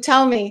 it would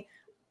tell me,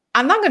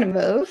 I'm not going to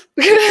move.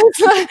 It's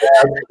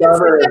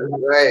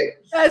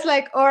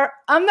like, or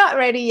I'm not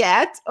ready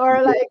yet,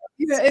 or like,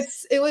 you know,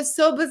 it was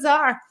so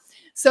bizarre.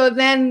 So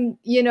then,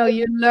 you know,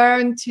 you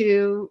learn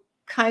to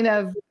kind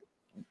of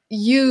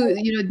you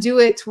know, do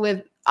it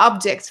with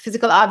objects,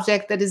 physical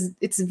object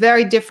it's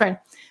very different.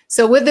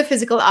 So with the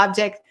physical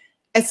object,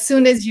 as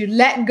soon as you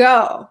let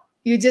go,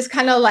 You just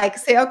kind of like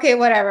say, okay,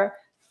 whatever,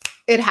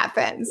 it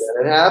happens.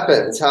 Yeah, it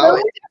happens.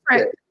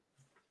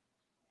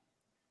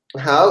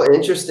 How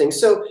interesting.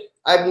 So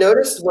I've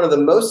noticed one of the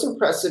most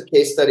impressive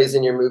case studies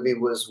in your movie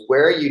was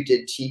where you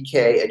did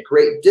TK at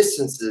great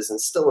distances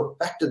and still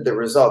affected the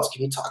results.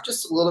 Can you talk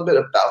just a little bit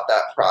about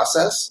that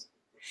process?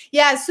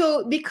 Yeah,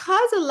 so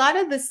because a lot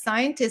of the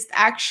scientists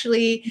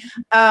actually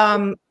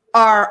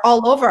are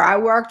all over. I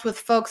worked with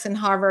folks in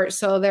Harvard,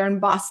 so they're in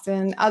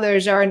Boston.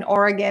 Others are in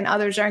Oregon.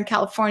 Others are in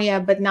California,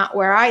 but not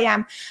where I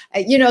am.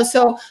 You know,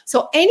 so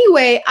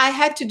anyway, I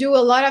had to do a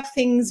lot of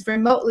things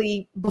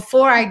remotely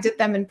before I did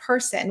them in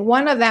person.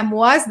 One of them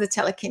was the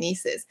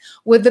telekinesis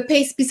with the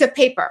piece of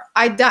paper.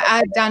 I'd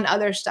done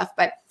other stuff,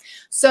 but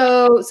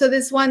so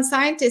this one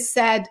scientist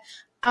said,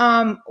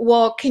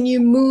 well, can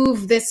you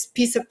move this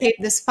piece of paper,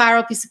 this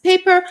spiral piece of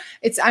paper?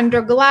 It's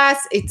under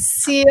glass, it's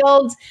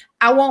sealed.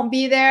 I won't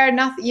be there.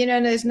 Nothing, you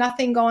know, there's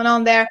nothing going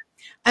on there.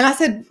 And I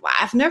said,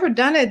 I've never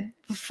done it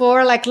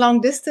before, like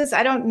long distance.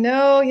 I don't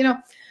know, you know,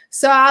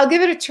 so I'll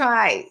give it a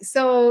try.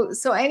 So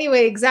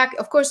anyway, exactly.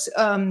 Of course,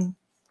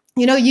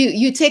 you know,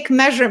 you take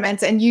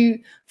measurements and you,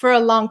 for a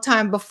long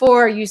time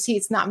before you see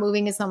it's not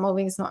moving, it's not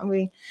moving, it's not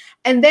moving.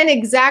 And then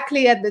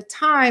exactly at the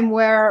time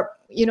where,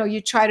 you know,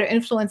 you try to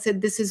influence it,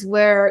 this is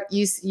where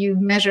you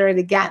measure it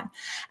again.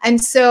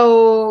 And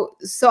so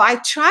I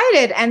tried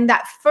it. And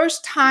that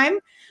first time,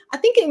 I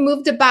think it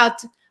moved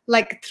about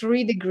like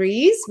 3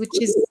 degrees, which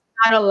is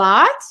not a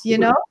lot, you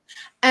know?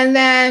 And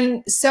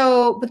then,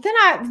 but then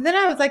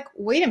I was like,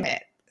 wait a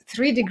minute,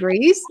 3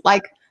 degrees,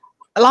 like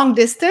a long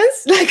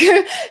distance, like,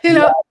 you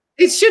know,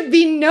 it should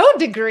be no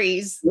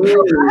degrees.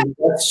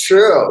 That's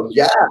true.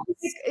 Yeah.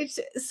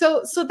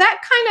 So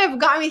that kind of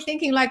got me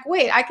thinking like,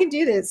 wait, I can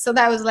do this. So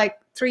that was like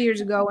 3 years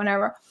ago,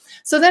 whenever.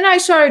 So then I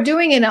started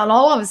doing it, and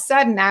all of a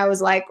sudden I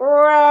was like,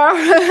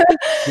 wow.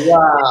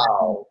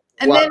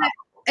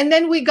 And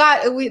then we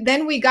got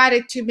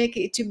it to make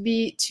it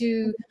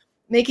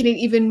making it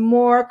even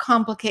more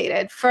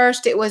complicated.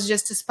 First, it was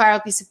just a spiral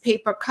piece of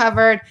paper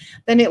covered.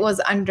 Then it was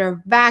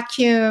under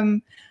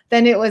vacuum.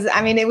 Then it was,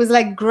 I mean, it was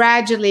like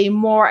gradually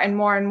more and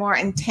more and more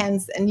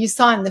intense. And you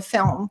saw in the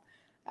film,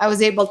 I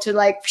was able to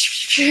like.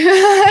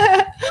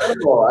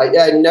 Incredible.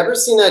 I'd never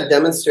seen that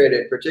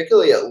demonstrated,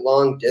 particularly at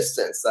long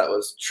distance. That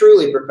was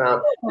truly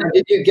profound. And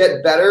did you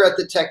get better at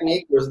the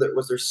technique? Was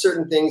there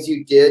certain things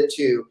you did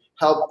to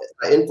help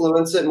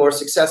influence it more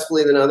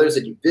successfully than others?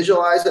 Did you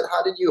visualize it?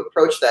 How did you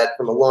approach that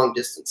from a long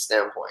distance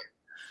standpoint?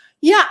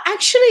 Yeah,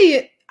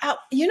 actually,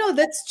 you know,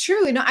 that's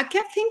true. You know, I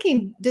kept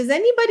thinking, does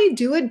anybody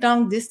do it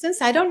long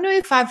distance? I don't know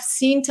if I've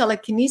seen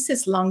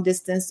telekinesis long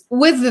distance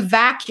with the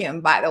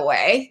vacuum, by the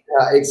way.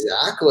 Yeah,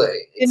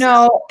 exactly. You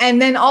know, and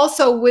then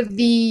also with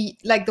the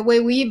way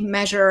we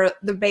measure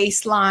the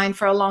baseline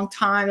for a long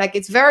time, like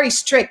it's very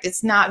strict.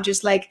 It's not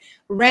just like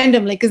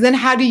randomly, because then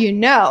how do you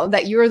know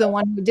that you're the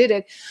one who did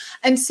it?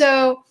 And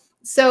so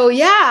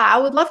yeah, I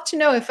would love to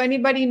know if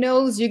anybody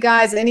knows, you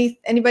guys,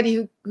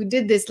 anybody who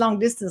did this long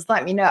distance,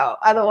 let me know.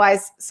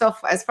 Otherwise, so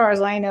as far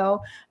as I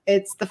know,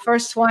 it's the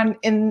first one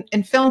in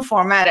film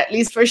format, at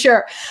least for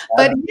sure.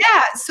 But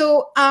yeah,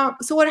 so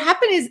what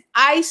happened is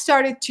I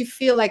started to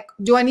feel like,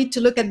 do I need to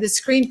look at the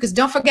screen? Because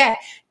don't forget,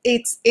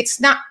 it's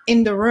not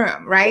in the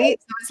room, right?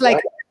 So it's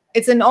like,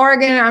 it's in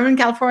Oregon, I'm in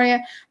California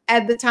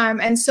at the time.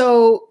 And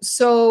so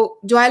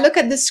do I look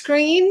at the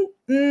screen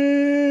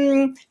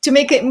to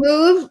make it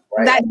move?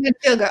 Right. That didn't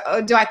feel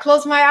good. Do I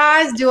close my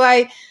eyes? Do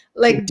I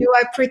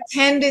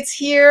pretend it's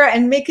here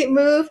and make it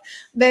move?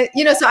 But,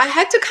 you know, so I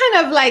had to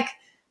kind of like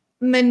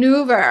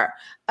maneuver.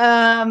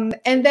 And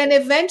then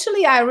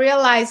eventually I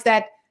realized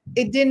that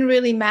it didn't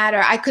really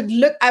matter.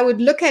 I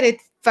would look at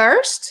it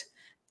first,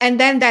 and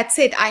then that's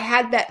it. I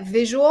had that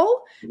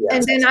visual,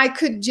 and then I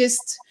could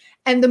just,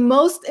 and the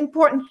most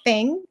important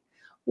thing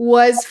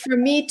was for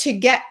me to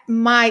get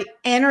my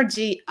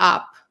energy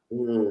up.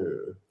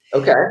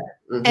 Okay.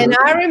 And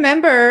I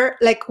remember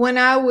like when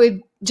I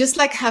would just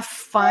like have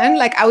fun,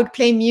 like I would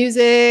play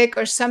music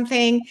or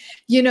something,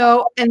 you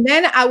know, and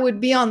then I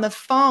would be on the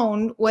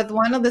phone with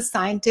one of the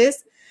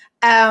scientists.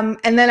 And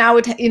then I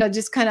would, you know,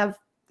 just kind of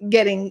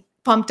getting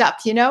pumped up,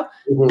 you know,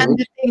 and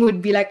the thing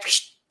would be like,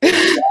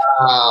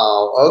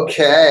 wow.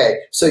 Okay.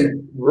 So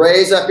you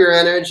raise up your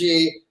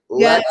energy,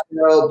 let you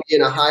know, be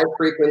in a high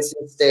frequency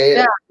state.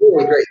 Yeah.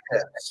 Really great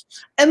tips.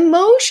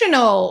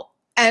 Emotional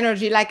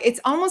energy, like it's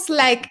almost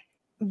like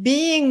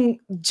being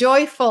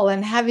joyful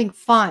and having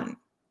fun,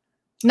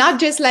 not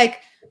just like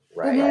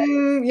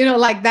you know,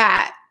 like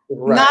that.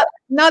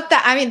 Not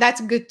that, I mean,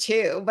 that's good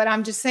too, but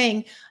I'm just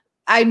saying,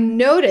 I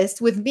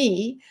noticed with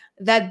me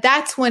that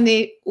that's when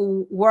it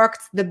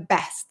worked the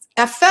best.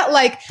 I felt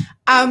like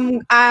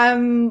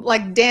I'm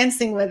like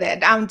dancing with it.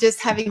 I'm just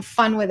having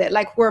fun with it.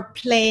 Like we're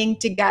playing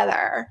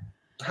together.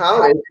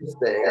 How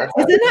interesting.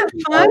 Isn't that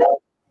fun?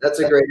 That's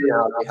a great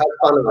analogy. Have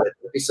fun with it.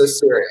 Don't be so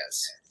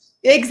serious.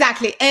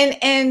 Exactly.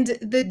 And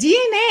the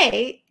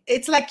DNA,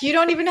 it's like you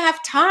don't even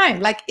have time.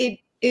 Like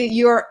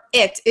you're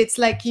it. It's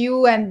like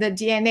you and the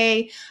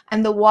DNA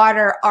and the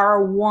water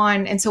are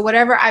one. And so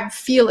whatever I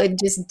feel, it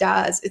just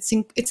does.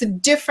 It's a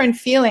different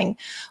feeling,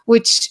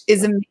 which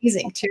is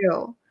amazing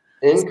too.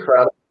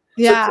 Incredible.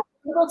 Yeah. So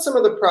what about some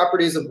of the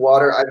properties of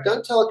water? I've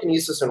done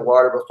telekinesis in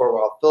water before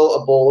where I'll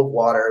fill a bowl of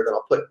water, then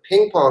I'll put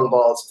ping pong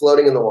balls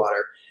floating in the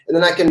water, and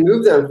then I can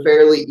move them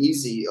fairly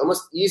easy,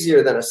 almost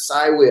easier than a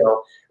psi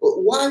wheel.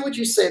 Why would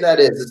you say that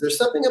is? Is there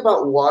something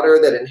about water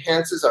that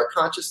enhances our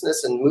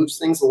consciousness and moves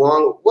things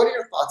along? What are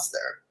your thoughts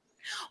there?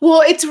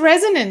 Well, it's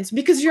resonance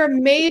because you're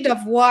made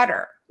of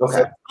water. Okay. So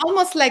it's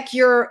almost like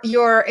you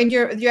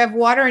have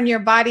water in your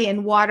body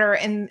and water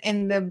in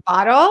the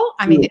bottle.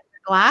 I mean, in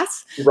the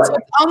glass. Right. So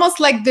it's almost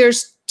like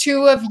there's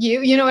two of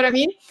you. You know what I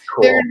mean?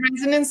 Cool. They're in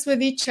resonance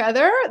with each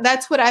other.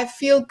 That's what I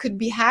feel could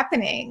be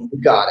happening.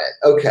 Got it.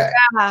 Okay.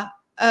 Yeah.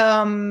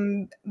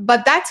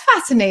 But that's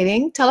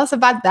fascinating. Tell us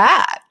about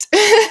that.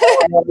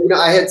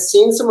 I had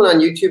seen someone on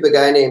YouTube, a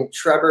guy named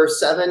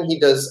Trevor7. He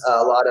does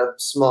a lot of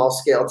small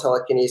scale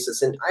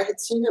telekinesis, and I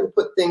had seen him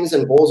put things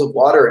in bowls of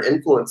water and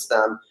influence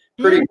them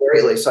pretty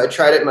greatly. So I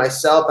tried it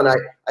myself, and I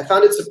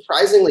found it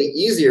surprisingly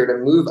easier to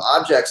move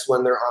objects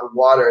when they're on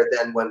water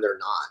than when they're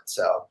not.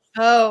 So.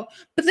 Oh,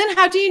 but then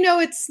how do you know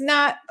it's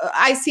not?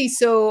 I see.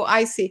 So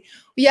I see.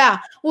 Yeah.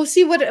 Well,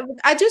 see what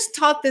I just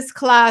taught this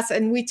class,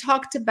 and we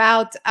talked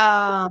about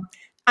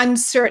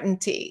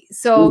uncertainty.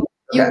 So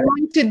you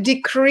want to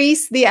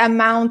decrease the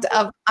amount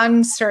of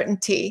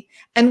uncertainty,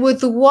 and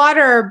with the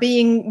water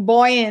being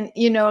buoyant,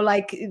 you know,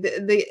 like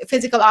the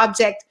physical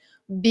object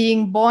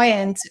being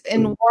buoyant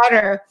in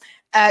water,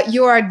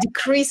 you are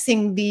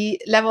decreasing the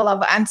level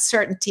of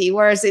uncertainty,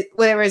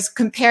 whereas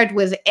compared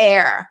with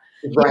air,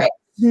 right.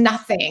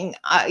 Nothing,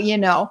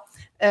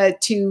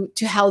 to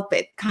help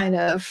it kind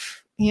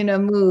of,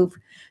 move.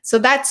 So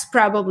that's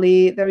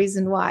probably the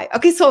reason why.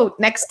 Okay, so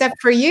next step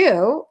for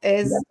you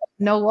is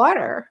no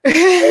water.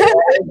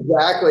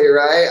 Exactly,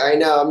 right? I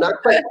know. I'm not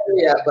quite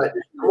there yet, but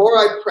the more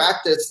I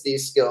practice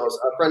these skills,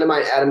 a friend of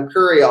mine, Adam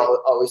Curry,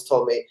 always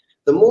told me,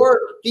 the more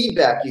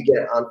feedback you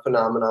get on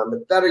phenomenon,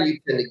 the better you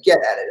tend to get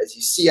at it. As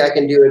you see I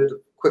can do it,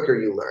 the quicker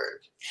you learn.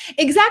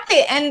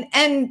 Exactly.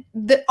 And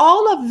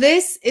all of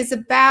this is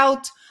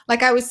about,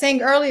 like I was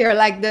saying earlier,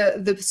 like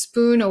the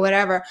spoon or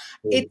whatever.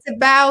 It's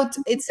about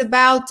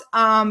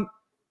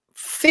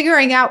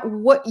figuring out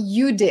what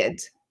you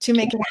did to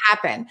make it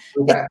happen.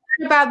 Okay. It's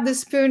not about the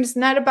spoon. It's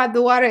not about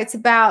the water. It's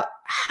about,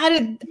 how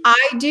did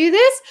I do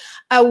this?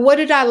 What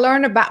did I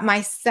learn about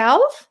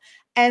myself?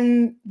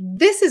 And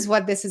this is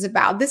what this is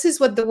about. This is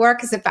what the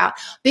work is about.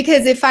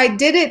 Because if I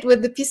did it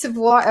with a piece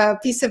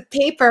of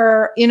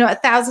paper,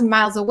 1,000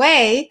 miles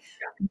away,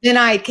 then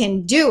I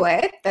can do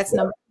it. That's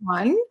number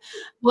one.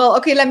 Well,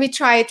 okay, let me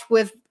try it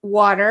with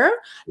water.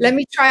 Let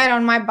me try it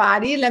on my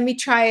body. Let me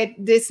try it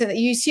this. And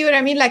you see what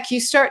I mean? Like you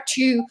start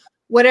to,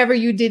 whatever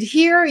you did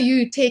here,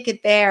 you take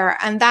it there.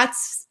 And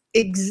that's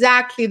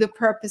exactly the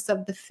purpose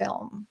of the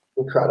film.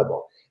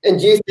 Incredible. And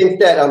do you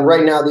think that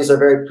right now these are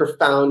very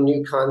profound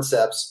new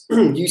concepts?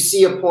 Do you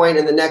see a point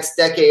in the next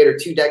decade or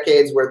 2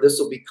 decades where this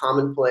will be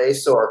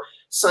commonplace, or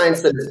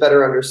science that is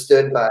better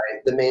understood by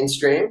the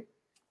mainstream?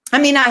 I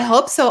mean, I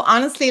hope so.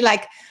 Honestly,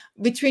 like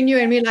between you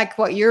and me, like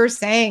what you're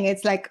saying,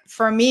 it's like,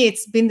 for me,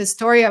 it's been the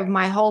story of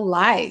my whole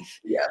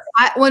life. Yes.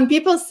 When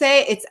people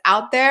say it's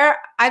out there,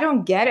 I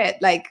don't get it.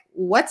 Like,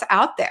 what's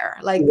out there?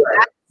 Like,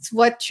 that's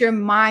what your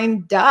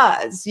mind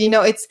does.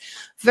 It's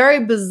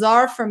very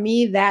bizarre for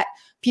me that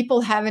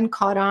people haven't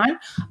caught on.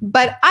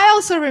 But I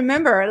also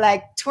remember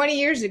like 20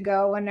 years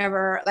ago,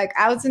 whenever like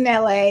I was in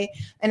LA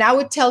and I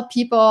would tell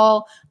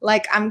people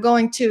like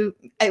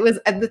it was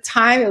at the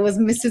time, it was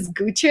Mrs.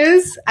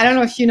 Gooch's. I don't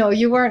know if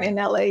you weren't in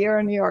LA, you're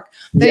in New York.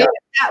 But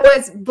that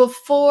was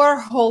before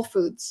Whole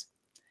Foods.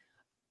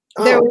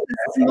 There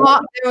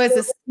was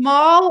a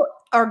small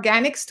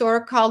organic store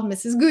called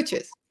Mrs.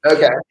 Gooch's.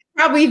 Okay.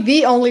 Probably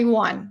the only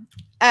one.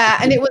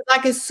 And it was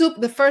like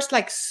the first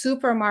like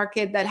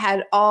supermarket that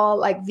had all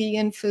like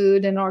vegan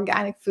food and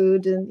organic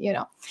food, and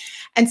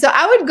and so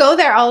I would go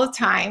there all the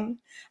time.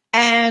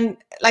 And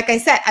like I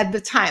said, at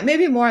the time,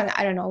 maybe more,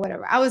 I don't know,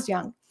 whatever. I was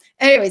young.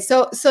 Anyway,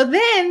 so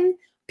then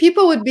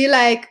people would be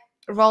like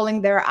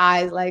rolling their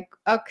eyes, like,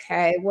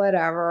 okay,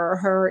 whatever,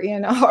 her,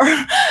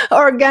 her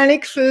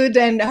organic food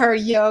and her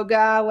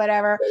yoga,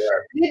 whatever.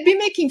 They'd be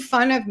making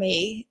fun of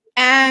me,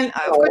 and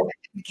of course I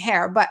didn't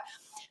care, but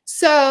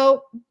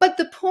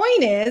the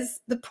point is,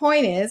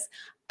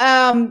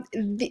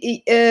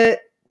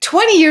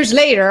 20 years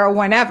later or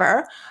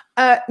whenever,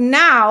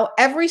 now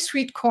every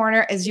street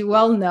corner, as you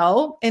well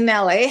know, in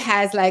LA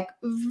has like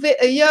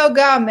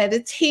yoga,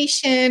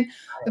 meditation,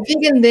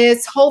 vegan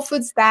this, Whole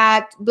Foods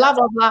that, blah,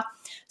 blah, blah.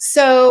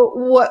 So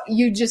what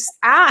you just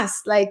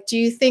asked, like, do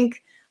you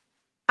think,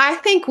 I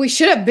think we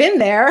should have been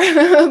there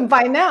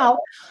by now,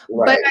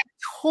 but I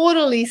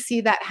totally see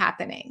that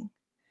happening.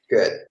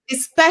 Good.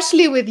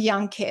 Especially with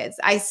young kids.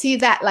 I see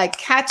that like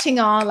catching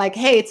on, like,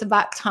 hey, it's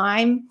about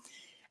time.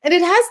 And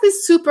it has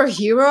this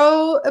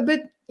superhero, a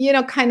bit,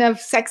 kind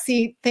of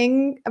sexy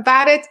thing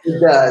about it.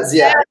 It does,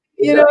 yeah.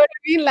 You know what I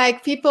mean?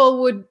 Like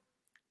people would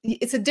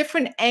it's a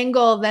different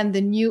angle than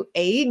the new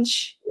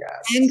age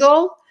Yes.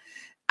 angle,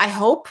 I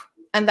hope.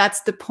 And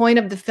that's the point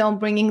of the film,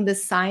 bringing the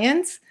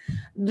science,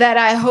 that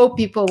I hope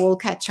people will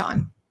catch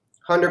on.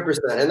 100%.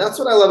 And that's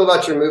what I love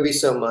about your movie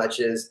so much,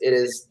 is it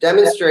is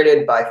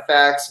demonstrated by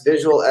facts,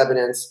 visual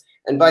evidence,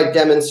 and by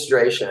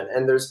demonstration.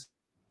 And there's...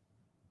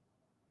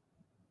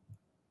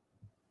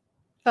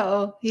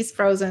 Uh-oh, he's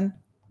frozen.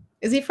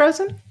 Is he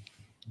frozen?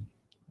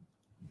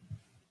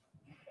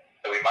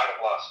 We might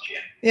have lost Jim.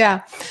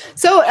 Yeah.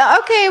 So,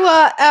 okay,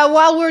 well,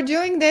 while we're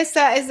doing this,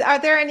 are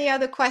there any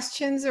other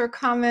questions or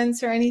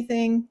comments or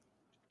anything?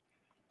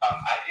 I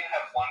do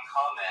have one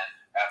comment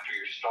after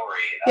your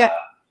story. Yeah.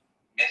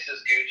 Mrs.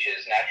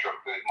 Gooch's Natural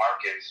Food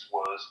Markets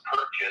was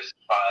purchased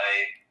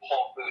by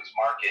Whole Foods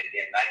Market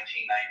in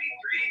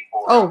 1993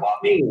 for a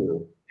whopping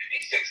 $56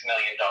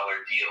 million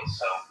deal.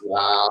 So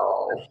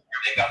wow,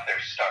 they got their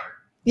start.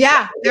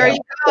 Yeah, there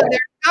you go. There you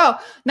go.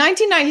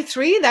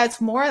 1993, that's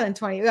more than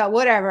 20. Yeah,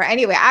 whatever.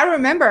 Anyway, I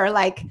remember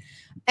like,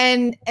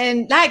 and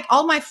like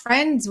all my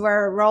friends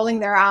were rolling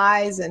their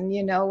eyes and,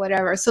 you know,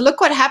 whatever. So look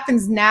what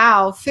happens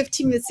now,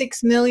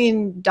 $56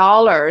 million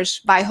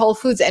by Whole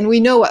Foods. And we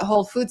know what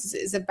Whole Foods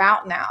is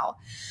about now.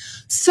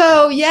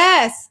 So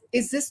yes,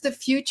 is this the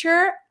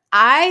future?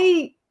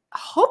 I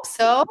hope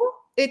so.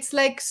 It's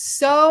like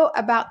so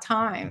about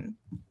time.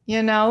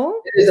 You know?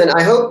 It is, and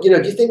I hope, you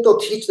know, do you think they'll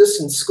teach this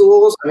in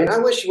schools? I mean, I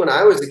wish when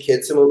I was a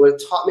kid, someone would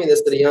have taught me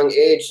this at a young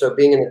age. So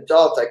being an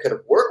adult, I could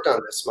have worked on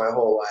this my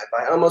whole life.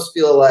 I almost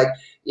feel like,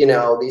 you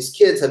know, these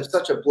kids have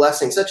such a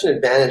blessing, such an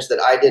advantage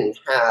that I didn't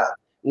have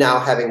now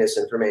having this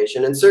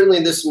information. And certainly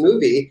this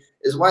movie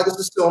is why this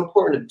is so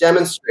important, to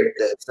demonstrate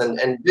this.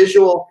 And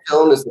visual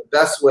film is the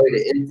best way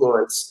to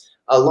influence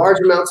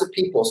large amounts of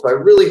people. So I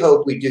really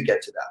hope we do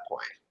get to that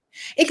point.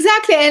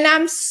 Exactly. And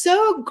I'm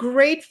so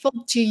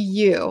grateful to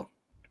you.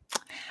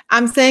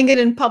 I'm saying it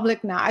in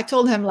public now. I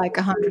told him like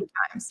 100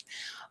 times,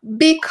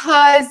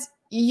 because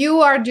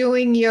you are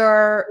doing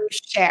your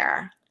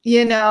share,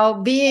 you know,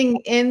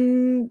 being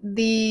in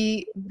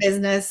the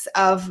business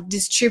of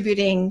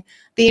distributing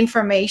the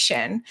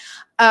information.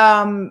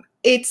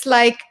 It's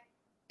like,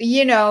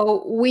 you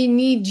know, we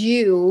need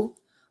you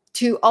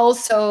to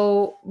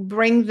also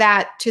bring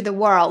that to the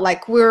world.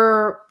 Like,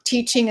 we're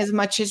teaching as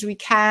much as we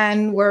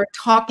can. We're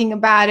talking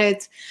about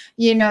it,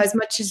 you know, as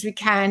much as we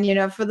can, you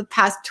know, for the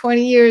past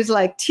 20 years,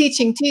 like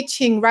teaching,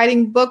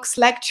 writing books,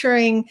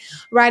 lecturing,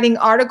 writing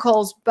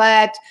articles.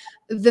 But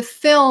the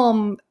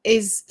film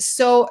is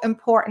so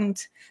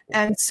important.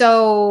 And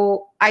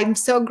so I'm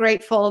so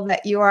grateful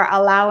that you are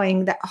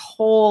allowing that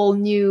whole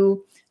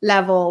new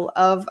level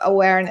of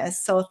awareness.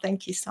 So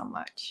thank you so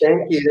much.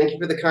 Thank you. Thank you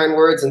for the kind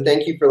words. And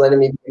thank you for letting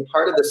me be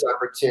part of this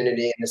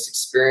opportunity and this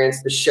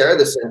experience to share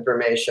this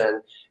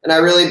information. And I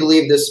really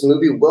believe this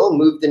movie will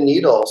move the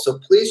needle. So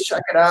please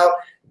check it out,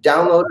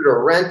 download it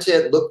or rent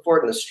it, look for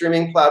it in the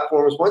streaming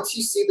platforms. Once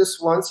you see this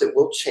once, it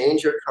will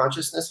change your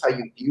consciousness, how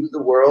you view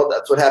the world.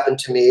 That's what happened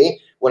to me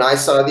when I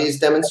saw these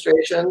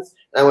demonstrations.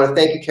 And I want to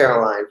thank you,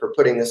 Caroline, for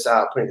putting this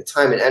out, putting the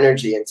time and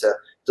energy into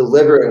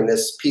delivering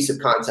this piece of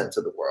content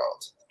to the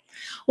world.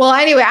 Well,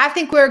 anyway, I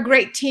think we're a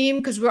great team,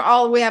 because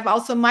we have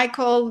also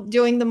Michael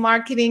doing the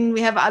marketing.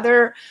 We have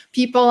other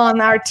people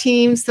on our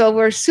team. So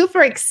we're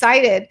super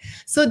excited.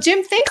 So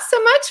Jim, thanks so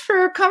much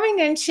for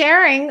coming and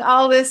sharing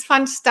all this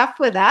fun stuff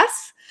with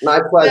us. My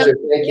pleasure.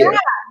 Thank you. Yeah.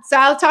 So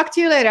I'll talk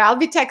to you later. I'll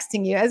be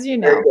texting you, as you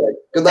know. Very good.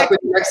 Good luck with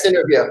your next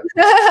interview.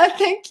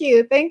 Thank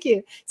you. Thank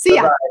you. See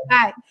ya.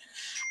 Bye.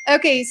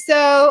 Okay.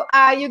 So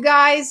you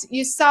guys,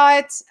 you saw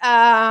it.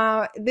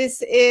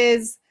 This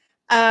is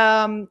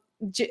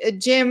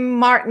Jim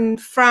Martin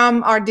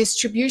from our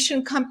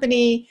distribution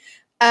company.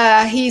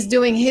 He's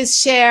doing his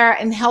share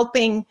in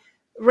helping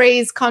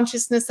raise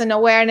consciousness and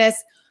awareness.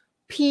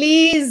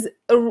 Please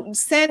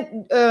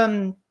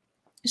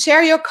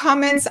share your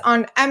comments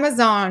on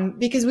Amazon,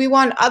 because we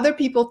want other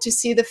people to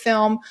see the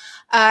film.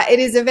 It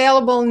is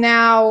available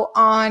now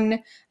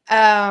on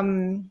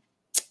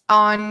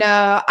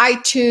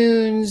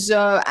iTunes,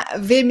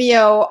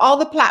 Vimeo, all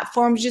the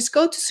platforms. Just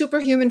go to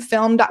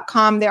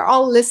superhumanfilm.com. They're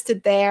all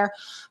listed there.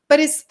 But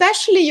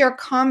especially your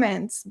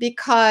comments,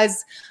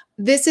 because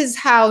this is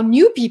how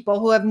new people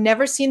who have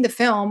never seen the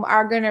film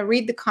are going to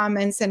read the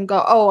comments and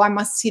go, oh, I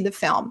must see the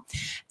film.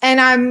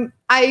 And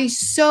I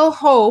so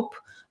hope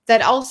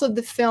that also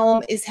the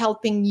film is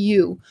helping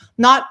you,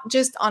 not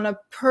just on a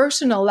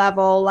personal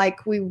level,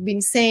 like we've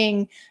been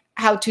saying,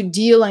 how to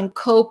deal and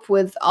cope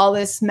with all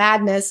this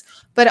madness,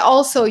 but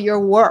also your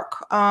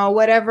work,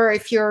 whatever,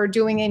 if you're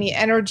doing any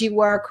energy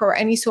work or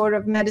any sort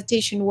of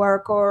meditation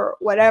work or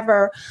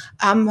whatever.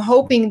 I'm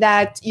hoping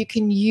that you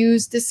can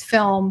use this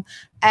film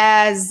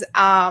as,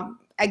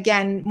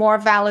 again, more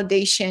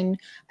validation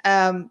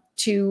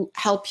to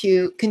help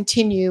you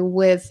continue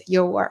with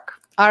your work.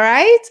 All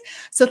right.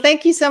 So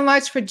thank you so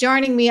much for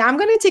joining me. I'm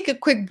going to take a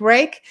quick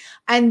break,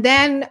 and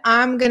then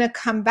I'm going to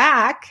come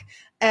back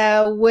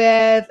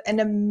with an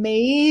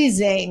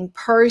amazing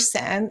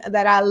person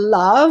that I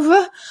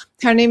love.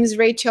 Her name is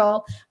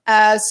Rachel.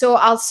 So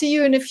I'll see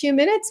you in a few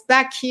minutes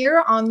back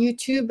here on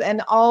YouTube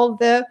and all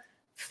the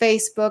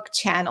Facebook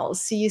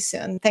channels. See you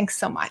soon. Thanks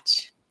so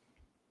much.